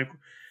just like,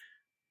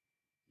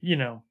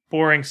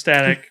 boring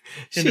static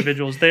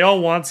individuals. They all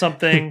want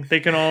something.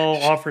 They can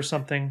all offer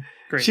something.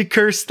 Great. She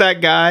cursed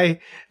that guy,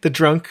 the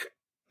drunk,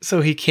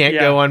 so he can't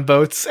go on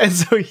boats, and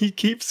so he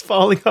keeps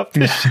falling off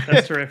the ship.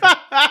 That's terrific.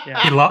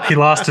 Yeah. He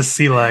lost his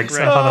sea legs.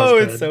 Right. I thought that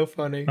was good. It's so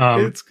funny.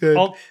 It's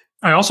good.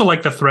 I also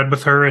like the thread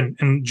with her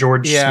and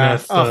George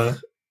Smith,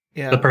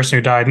 the person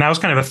who died, and that was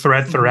kind of a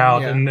thread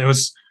throughout. And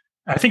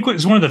I think it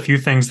was one of the few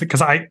things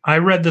because I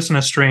read this in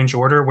a strange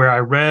order where I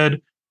read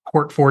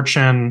Court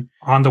Fortune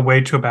on the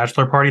way to a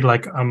bachelor party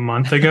like a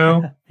month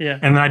ago.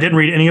 And then I didn't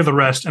read any of the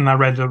rest, and I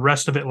read the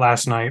rest of it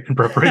last night in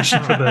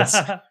preparation for this.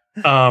 So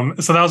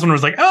that was when I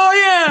was like, oh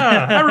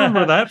yeah, I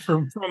remember that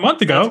from a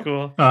month ago. That's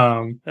cool.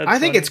 I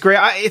think it's great.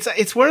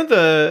 It's one of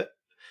the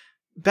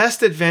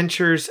best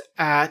adventures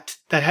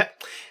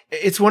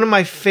it's one of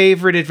my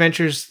favorite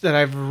adventures that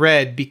I've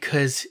read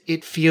because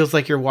it feels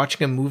like you're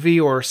watching a movie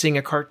or seeing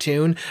a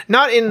cartoon.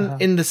 Not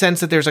in the sense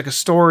that there's like a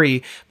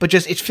story, but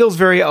just it feels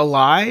very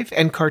alive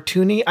and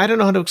cartoony. I don't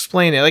know how to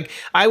explain it. Like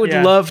I would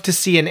love to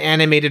see an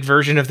animated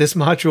version of this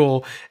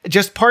module.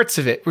 Just parts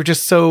of it were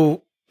just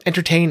so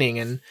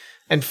entertaining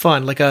and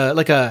fun, like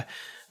an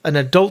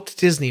adult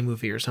Disney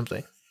movie or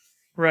something.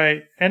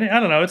 Right. And I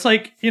don't know. It's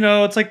like,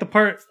 it's like the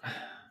part.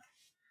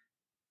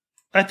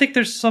 I think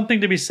there's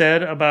something to be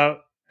said about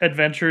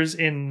adventures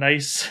in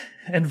nice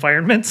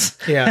environments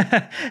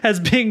as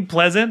being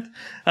pleasant.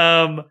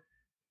 I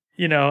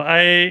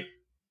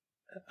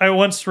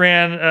once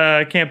ran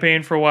a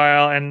campaign for a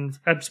while, and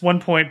at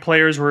one point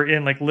players were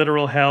in like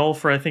literal hell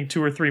for I think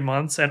 2 or 3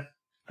 months, and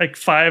like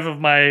 5 of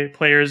my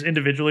players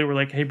individually were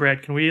like, hey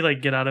Brad, can we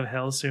like get out of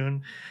hell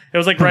soon? It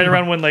was like right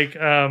around when like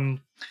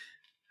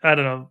I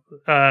don't know,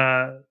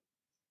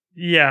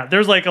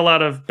 there's like a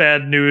lot of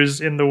bad news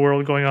in the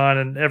world going on,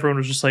 and everyone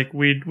was just like,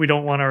 we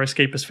don't want our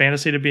escapist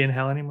fantasy to be in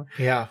hell anymore.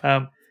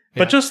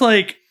 But just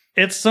like,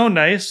 it's so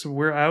nice.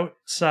 We're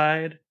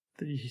outside.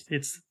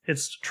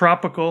 It's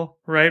tropical,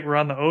 right? We're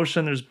on the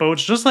ocean. There's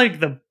boats. Just like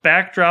the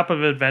backdrop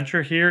of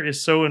adventure here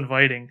is so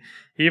inviting.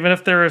 Even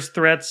if there is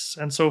threats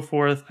and so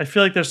forth, I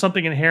feel like there's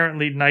something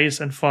inherently nice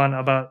and fun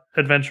about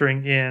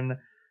adventuring in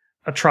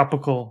a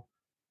tropical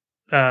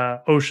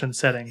ocean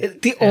setting.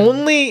 The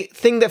only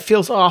thing that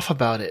feels off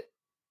about it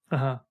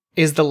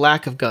is the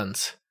lack of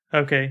guns.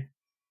 Okay.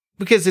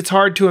 Because it's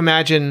hard to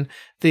imagine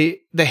the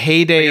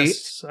heyday.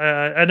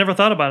 I never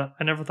thought about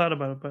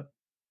it. But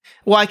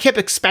well, I kept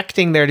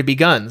expecting there to be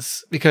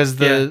guns because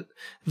the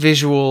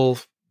visual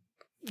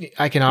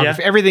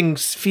iconography, everything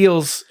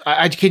feels.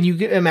 Can you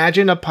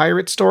imagine a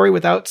pirate story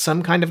without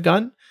some kind of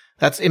gun?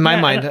 That's in my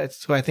mind.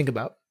 That's what I think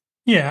about.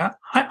 Yeah,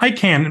 I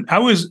can.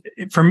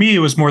 For me, it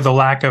was more the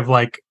lack of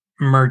like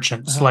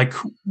merchants. Like,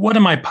 what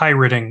am I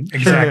pirating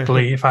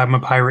exactly if I'm a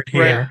pirate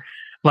here? Right.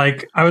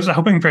 Like, I was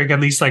hoping for like, at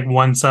least like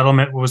one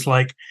settlement was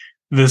like,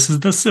 this is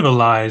the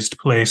civilized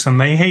place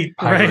and they hate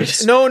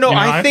pirates. Right. No,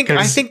 I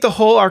think the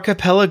whole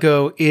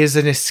archipelago is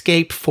an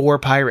escape for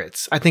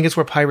pirates. I think it's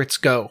where pirates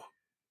go,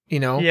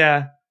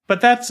 Yeah.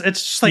 But it's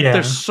just like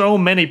there's so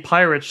many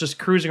pirates just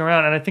cruising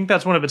around, and I think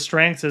that's one of its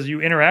strengths is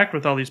you interact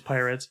with all these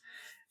pirates.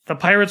 The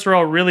pirates are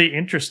all really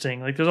interesting.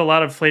 Like there's a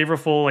lot of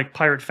flavorful like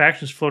pirate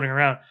factions floating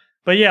around.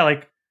 But yeah,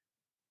 like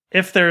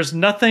if there's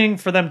nothing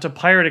for them to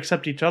pirate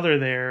except each other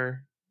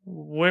there,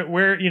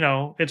 where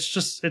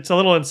it's a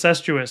little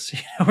incestuous.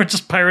 We're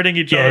just pirating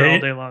each other all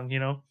day long.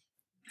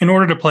 In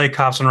order to play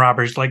cops and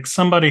robbers, like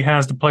somebody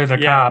has to play the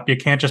cop. You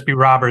can't just be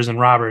robbers and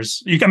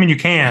robbers. You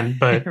can,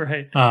 but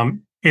right.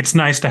 It's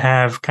nice to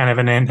have kind of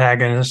an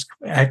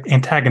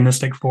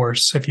antagonistic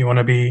force if you want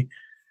to be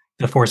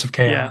the force of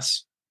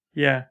chaos.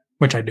 Yeah.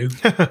 Which I do.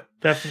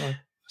 Definitely.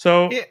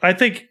 So I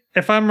think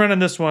if I'm running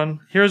this one,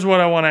 here's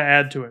what I want to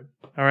add to it.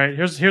 All right.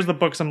 Here's the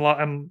books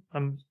I'm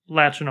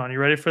latching on. You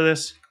ready for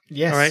this?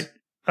 Yes. All right.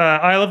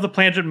 Isle of the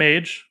Plangent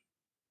Mage.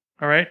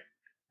 All right.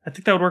 I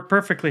think that would work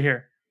perfectly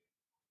here.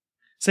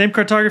 Same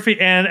cartography,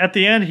 and at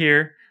the end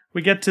here,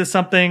 we get to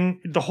something.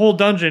 The whole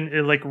dungeon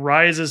it like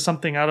rises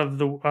something out of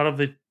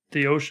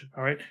the ocean.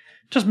 All right.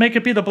 Just make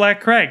it be the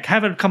Black Crag.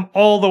 Have it come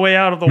all the way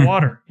out of the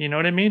water. You know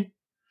what I mean?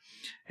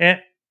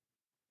 And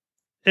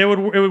it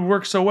would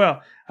work so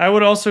well. I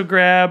would also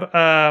grab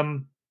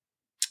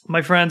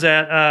my friends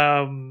at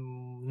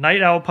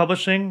Night Owl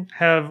Publishing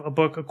have a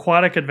book,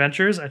 Aquatic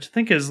Adventures, I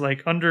think is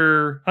like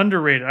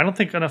underrated. I don't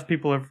think enough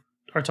people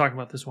are talking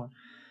about this one.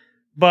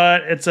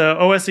 But it's a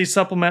OSE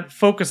supplement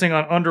focusing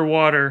on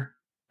underwater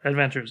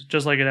adventures,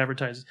 just like it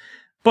advertises.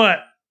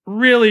 But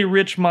really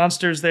rich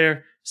monsters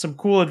there, some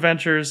cool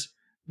adventures.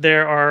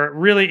 there are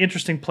really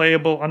interesting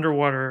playable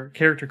underwater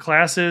character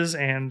classes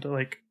and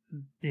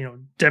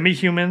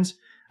demi-humans.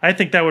 I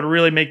think that would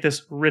really make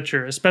this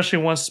richer, especially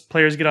once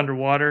players get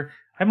underwater.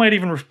 I might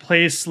even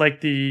replace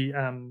the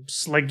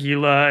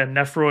Slagila and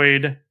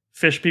Nephroid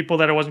fish people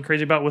that I wasn't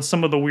crazy about with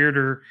some of the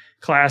weirder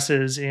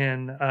classes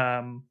in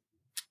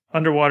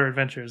underwater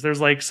adventures.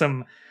 There's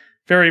some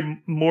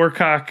very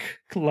Moorcock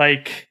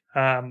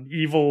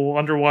evil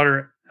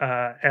underwater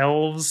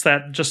elves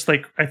that just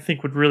I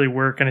think would really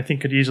work, and I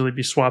think could easily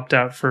be swapped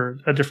out for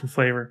a different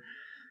flavor.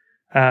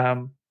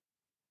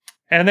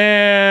 And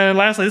then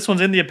lastly, this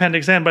one's in the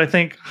Appendix N, but I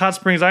think Hot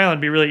Springs Island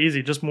would be really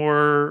easy. Just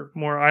more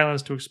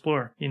islands to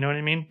explore. You know what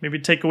I mean? Maybe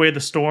take away the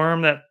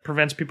storm that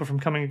prevents people from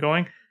coming and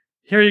going.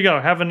 Here you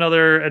go. Have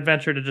another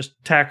adventure to just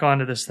tack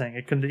onto this thing.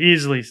 It can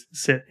easily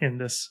sit in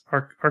this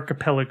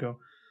archipelago.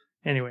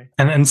 Anyway.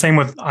 And same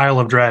with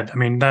Isle of Dread. I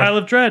mean, Isle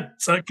of Dread.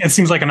 It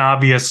seems like an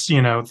obvious,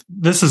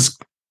 this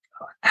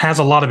has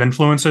a lot of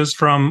influences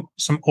from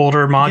some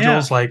older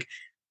modules,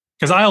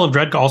 because Isle of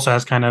Dread also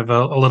has kind of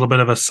a little bit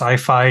of a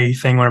sci-fi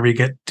thing whenever you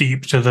get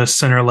deep to the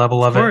center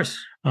level of it.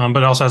 But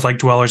it also has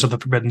Dwellers of the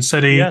Forbidden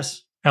City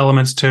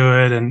elements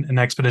to it and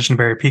Expedition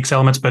Barrier Peaks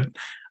elements. But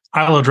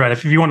Isle of Dread,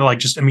 if you want to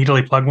just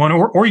immediately plug one,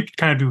 or you could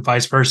kind of do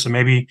vice versa.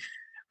 Maybe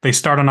they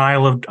start on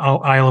Isle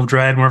of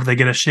Dread whenever they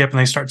get a ship and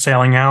they start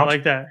sailing out. I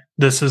like that.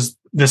 This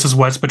is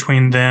what's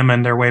between them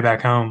and their way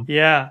back home.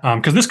 Yeah.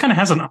 Because this kind of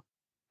has an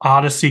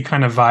Odyssey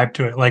kind of vibe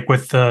to it,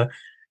 with the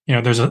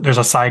there's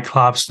a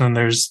Cyclops and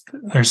there's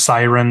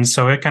sirens,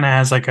 so it kind of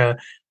has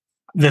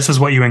this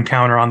is what you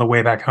encounter on the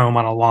way back home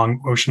on a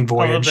long ocean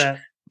voyage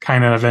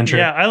kind of adventure.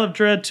 Yeah, Isle of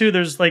Dread too.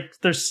 There's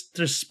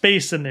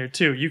space in there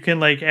too. You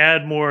can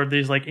add more of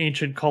these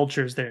ancient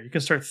cultures there. You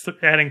can start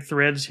adding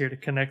threads here to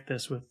connect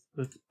this with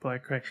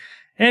Black Crag.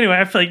 Anyway,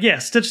 I feel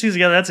stitch these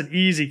together. That's an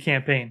easy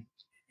campaign,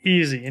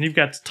 easy, and you've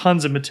got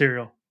tons of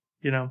material.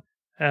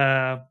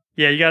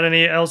 Yeah, you got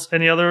any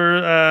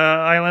other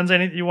islands?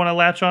 Anything you want to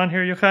latch on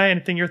here, Yokai?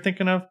 Anything you're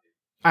thinking of?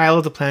 Isle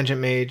of the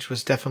Plangent Mage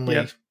was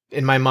definitely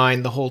in my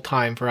mind the whole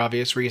time for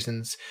obvious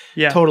reasons.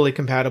 Yeah. Totally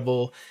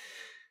compatible.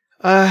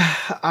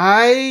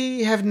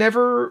 I have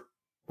never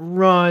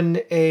run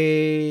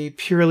a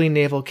purely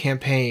naval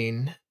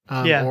campaign.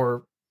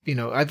 Or,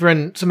 I've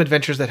run some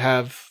adventures that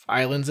have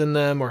islands in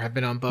them or have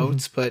been on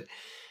boats, but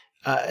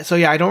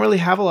I don't really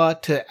have a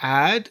lot to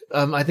add.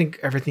 I think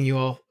everything you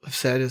all have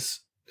said is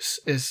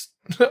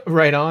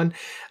right on.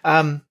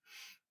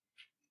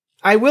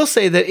 I will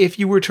say that if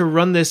you were to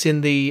run this in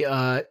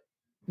the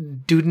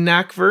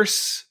Dudenak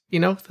verse,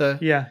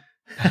 the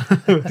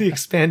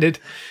expanded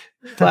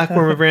Black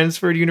Worm of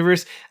Ransford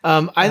universe,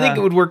 I think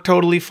it would work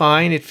totally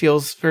fine. It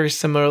feels very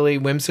similarly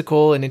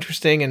whimsical and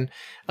interesting. And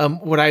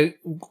what I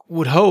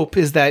would hope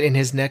is that in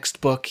his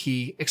next book,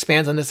 he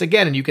expands on this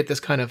again, and you get this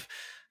kind of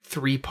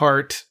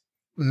 3-part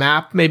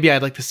map. Maybe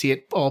I'd like to see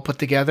it all put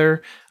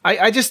together.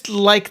 I just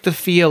like the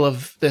feel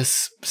of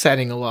this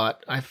setting a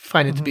lot. I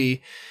find it to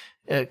be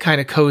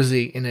kind of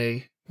cozy in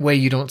a way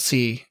you don't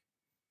see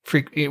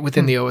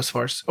within the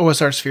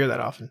OSR sphere that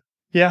often.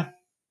 Yeah.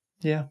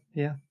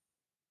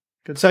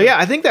 Good. So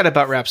I think that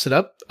about wraps it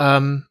up.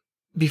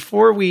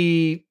 Before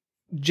we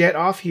jet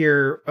off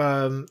here,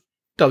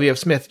 WF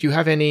Smith, do you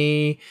have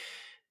any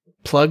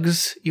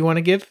plugs you want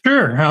to give?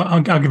 Sure,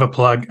 I'll give a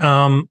plug.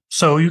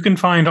 So you can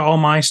find all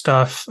my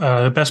stuff.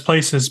 The best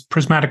place is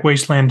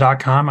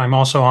prismaticwasteland.com. I'm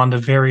also on the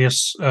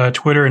various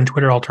Twitter and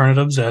Twitter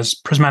alternatives as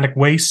Prismatic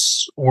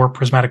Wastes or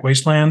Prismatic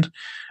Wasteland.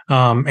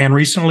 And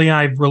recently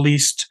I've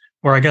released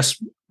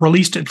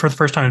it for the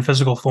first time in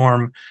physical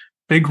form,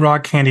 Big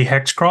Rock Candy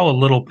Hex Crawl, a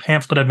little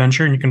pamphlet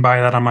adventure, and you can buy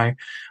that on my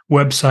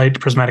website,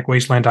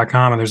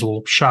 prismaticwasteland.com, and there's a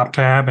little shop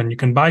tab, and you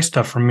can buy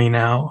stuff from me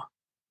now.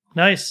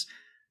 Nice.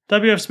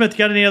 W.F. Smith, you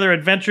got any other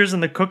adventures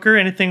in the cooker?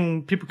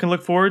 Anything people can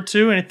look forward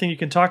to? Anything you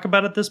can talk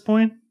about at this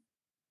point?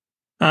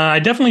 I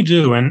definitely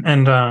do,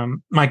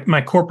 and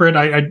my corporate,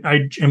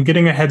 I am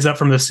getting a heads up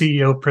from the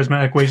CEO of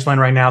Prismatic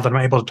Wasteland right now that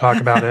I'm able to talk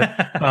about it.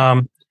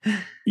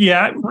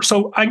 Yeah,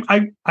 so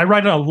I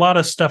write a lot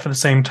of stuff at the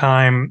same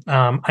time.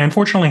 I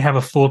unfortunately have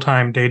a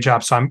full-time day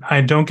job, so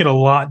I don't get a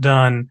lot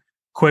done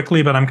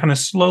quickly, but I'm kind of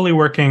slowly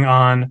working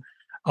on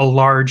a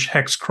large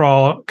hex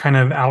crawl kind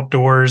of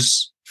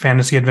outdoors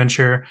fantasy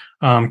adventure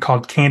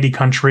called Candy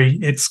Country.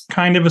 It's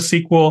kind of a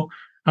sequel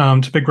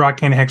to Big Rock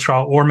Candy Hex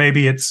Crawl, or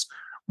maybe it's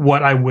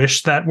what I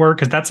wish that were,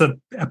 because that's a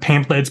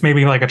pamphlet. It's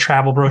maybe like a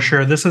travel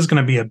brochure. This is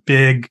going to be a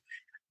big,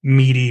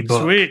 meaty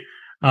book. Sweet.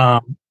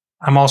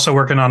 I'm also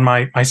working on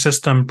my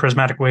system,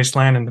 Prismatic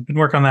Wasteland, and I've been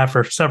working on that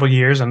for several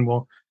years, and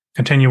we'll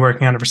continue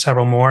working on it for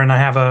several more. And I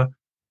have a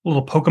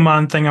little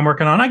Pokemon thing I'm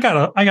working on.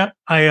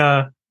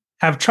 I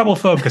have trouble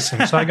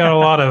focusing, so I got a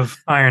lot of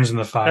irons in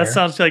the fire. That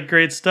sounds like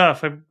great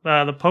stuff. The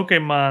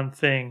Pokemon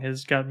thing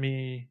has got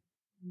me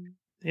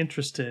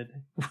interested.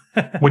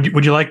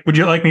 Would you like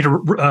me to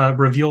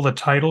reveal the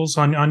titles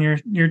on your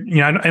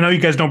I know you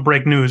guys don't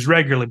break news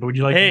regularly, but would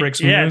you like to break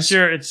some news?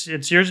 Yeah,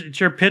 it's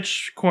your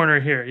pitch corner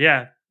here.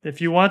 Yeah. If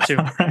you want to.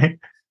 All right.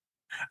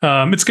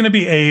 It's going to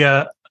be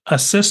a a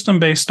system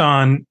based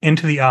on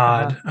Into the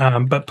Odd,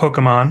 but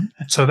Pokemon.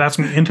 So that's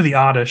going to be Into the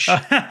Oddish.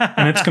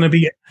 And it's going to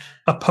be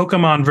a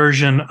Pokemon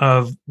version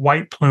of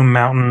White Plume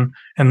Mountain,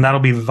 and that'll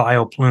be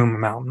Vile Plume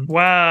Mountain.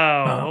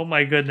 Wow. Oh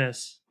my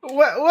goodness.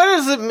 What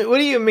does it? What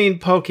do you mean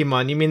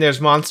Pokemon? You mean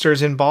there's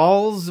monsters in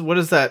balls? What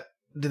is that?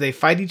 Do they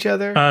fight each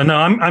other? No,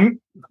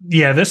 I'm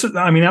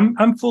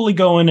fully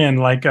going in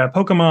like a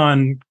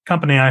Pokemon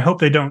company. I hope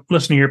they don't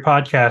listen to your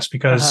podcast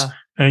because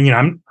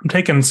I'm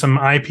taking some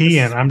IP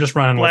and I'm just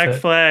running with it. Black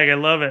Flag, I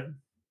love it.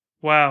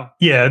 Wow.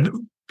 Yeah,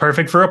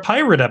 perfect for a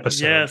pirate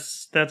episode.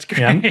 Yes, that's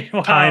great. Yeah,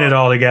 wow. Tying it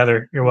all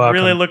together. You're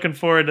welcome. Really looking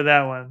forward to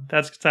that one.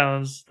 That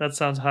sounds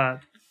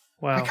hot.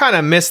 Wow. I kind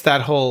of missed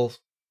that whole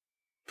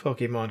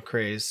Pokemon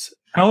craze.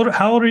 How old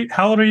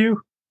are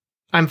you?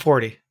 I'm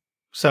 40.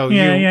 So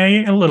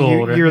a little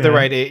older. You're the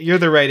right age. You're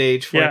the right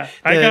age for it.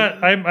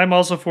 I'm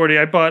also 40.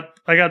 I got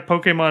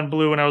Pokemon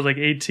Blue when I was like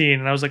 18,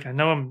 and I was like,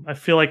 I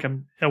feel like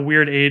I'm a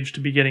weird age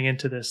to be getting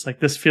into this. Like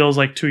this feels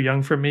like too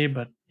young for me,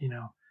 but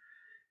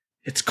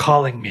it's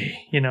calling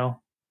me.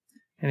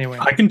 Anyway,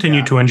 I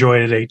continue to enjoy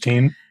it at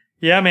 18.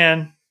 Yeah,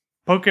 man.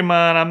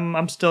 Pokemon,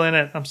 I'm still in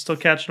it. I'm still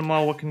catching them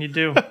all. What can you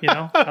do?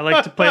 I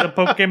like to play the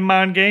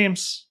Pokemon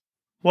games.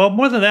 Well,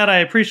 more than that, I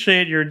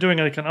appreciate you're doing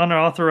like an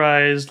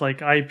unauthorized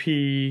like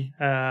IP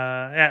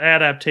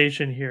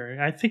adaptation here.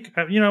 I think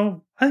I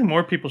think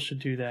more people should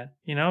do that.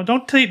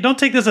 Don't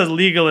take this as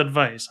legal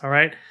advice, all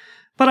right?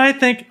 But I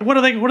think what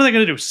are they going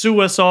to do? Sue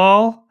us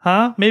all?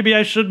 Huh? Maybe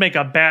I should make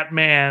a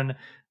Batman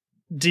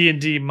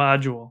D&D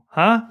module.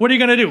 Huh? What are you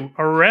going to do?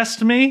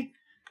 Arrest me?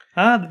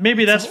 Huh?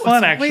 Maybe that's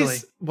fun actually.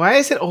 Why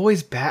is it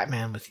always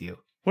Batman with you?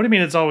 What do you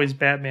mean it's always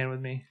Batman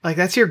with me? Like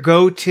that's your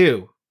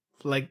go-to.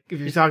 Like if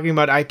you're talking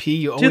about IP,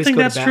 you always go to Batman. Do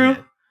you think that's true?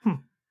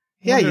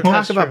 Yeah, you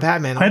talk about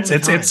Batman.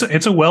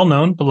 It's a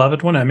well-known,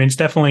 beloved one. I mean, it's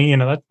definitely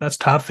that's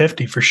top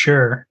 50 for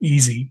sure.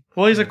 Easy.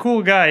 Well, he's a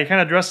cool guy. He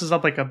kind of dresses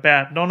up like a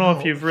bat. Don't know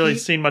if you've really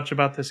seen much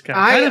about this guy.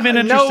 Kind of an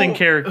interesting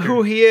character.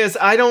 Who he is?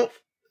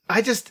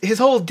 His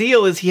whole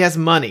deal is he has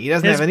money. He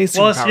doesn't have any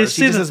superpowers. Well, you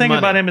see, the thing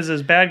about him is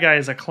his bad guy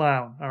is a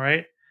clown. All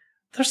right,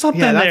 there's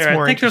something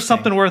there. I think there's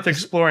something worth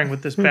exploring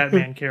with this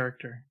Batman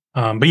character.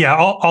 But yeah,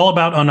 all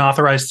about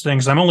unauthorized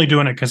things. I'm only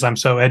doing it because I'm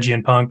so edgy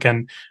and punk.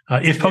 And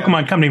if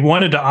Pokemon Company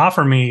wanted to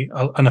offer me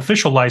an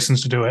official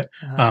license to do it,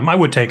 I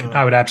would take it.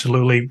 I would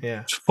absolutely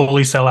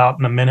fully sell out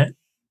in a minute.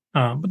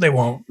 But they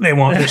won't.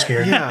 They're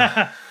scared.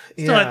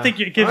 Still, I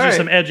think it gives you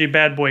some edgy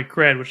bad boy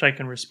cred, which I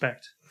can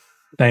respect.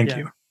 Thank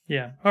you.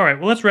 Yeah. All right.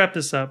 Well, let's wrap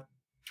this up.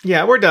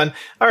 Yeah, we're done.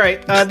 All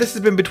right. This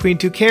has been Between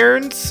Two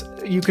Karens.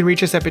 You can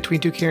reach us at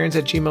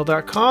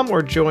betweentwokarens@gmail.com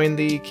or join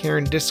the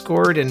Karen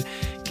Discord and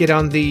get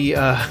on the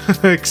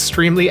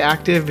extremely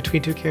active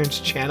Between Two Karens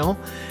channel.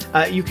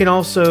 You can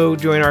also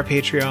join our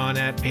Patreon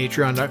at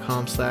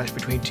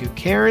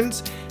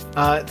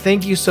patreon.com/betweentwokarens.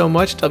 Thank you so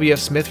much, W.F.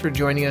 Smith, for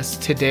joining us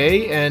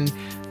today. And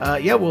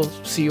we'll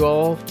see you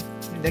all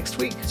next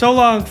week. So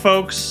long,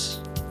 folks.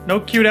 No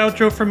cute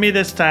outro for me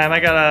this time. I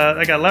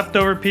got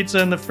leftover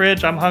pizza in the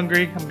fridge. I'm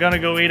hungry. I'm gonna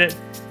go eat it.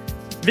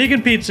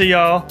 Vegan pizza,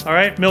 y'all. All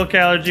right, milk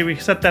allergy. We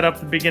set that up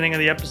at the beginning of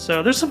the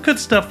episode. There's some good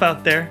stuff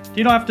out there.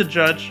 You don't have to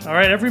judge. All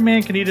right, every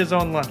man can eat his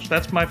own lunch.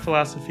 That's my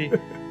philosophy. All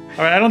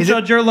right, I don't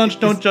judge your lunch.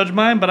 Don't judge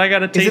mine. But I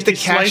got a tasty slice. Is it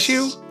the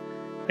cashew?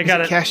 I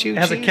got it. Cashew. It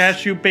has cheese? a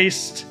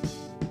cashew-based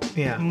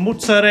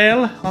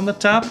mozzarella on the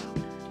top.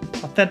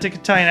 Authentic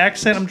Italian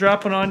accent I'm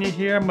dropping on you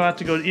here. I'm about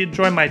to go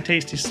enjoy my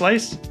tasty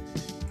slice.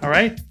 All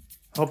right.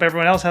 Hope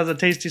everyone else has a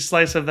tasty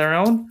slice of their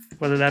own,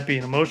 whether that be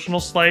an emotional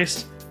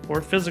slice or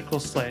a physical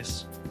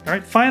slice. All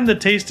right, find the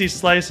tasty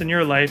slice in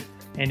your life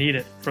and eat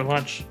it for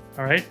lunch.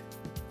 All right,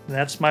 and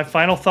that's my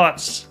final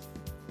thoughts.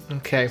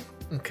 Okay.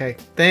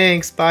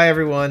 Thanks. Bye,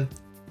 everyone.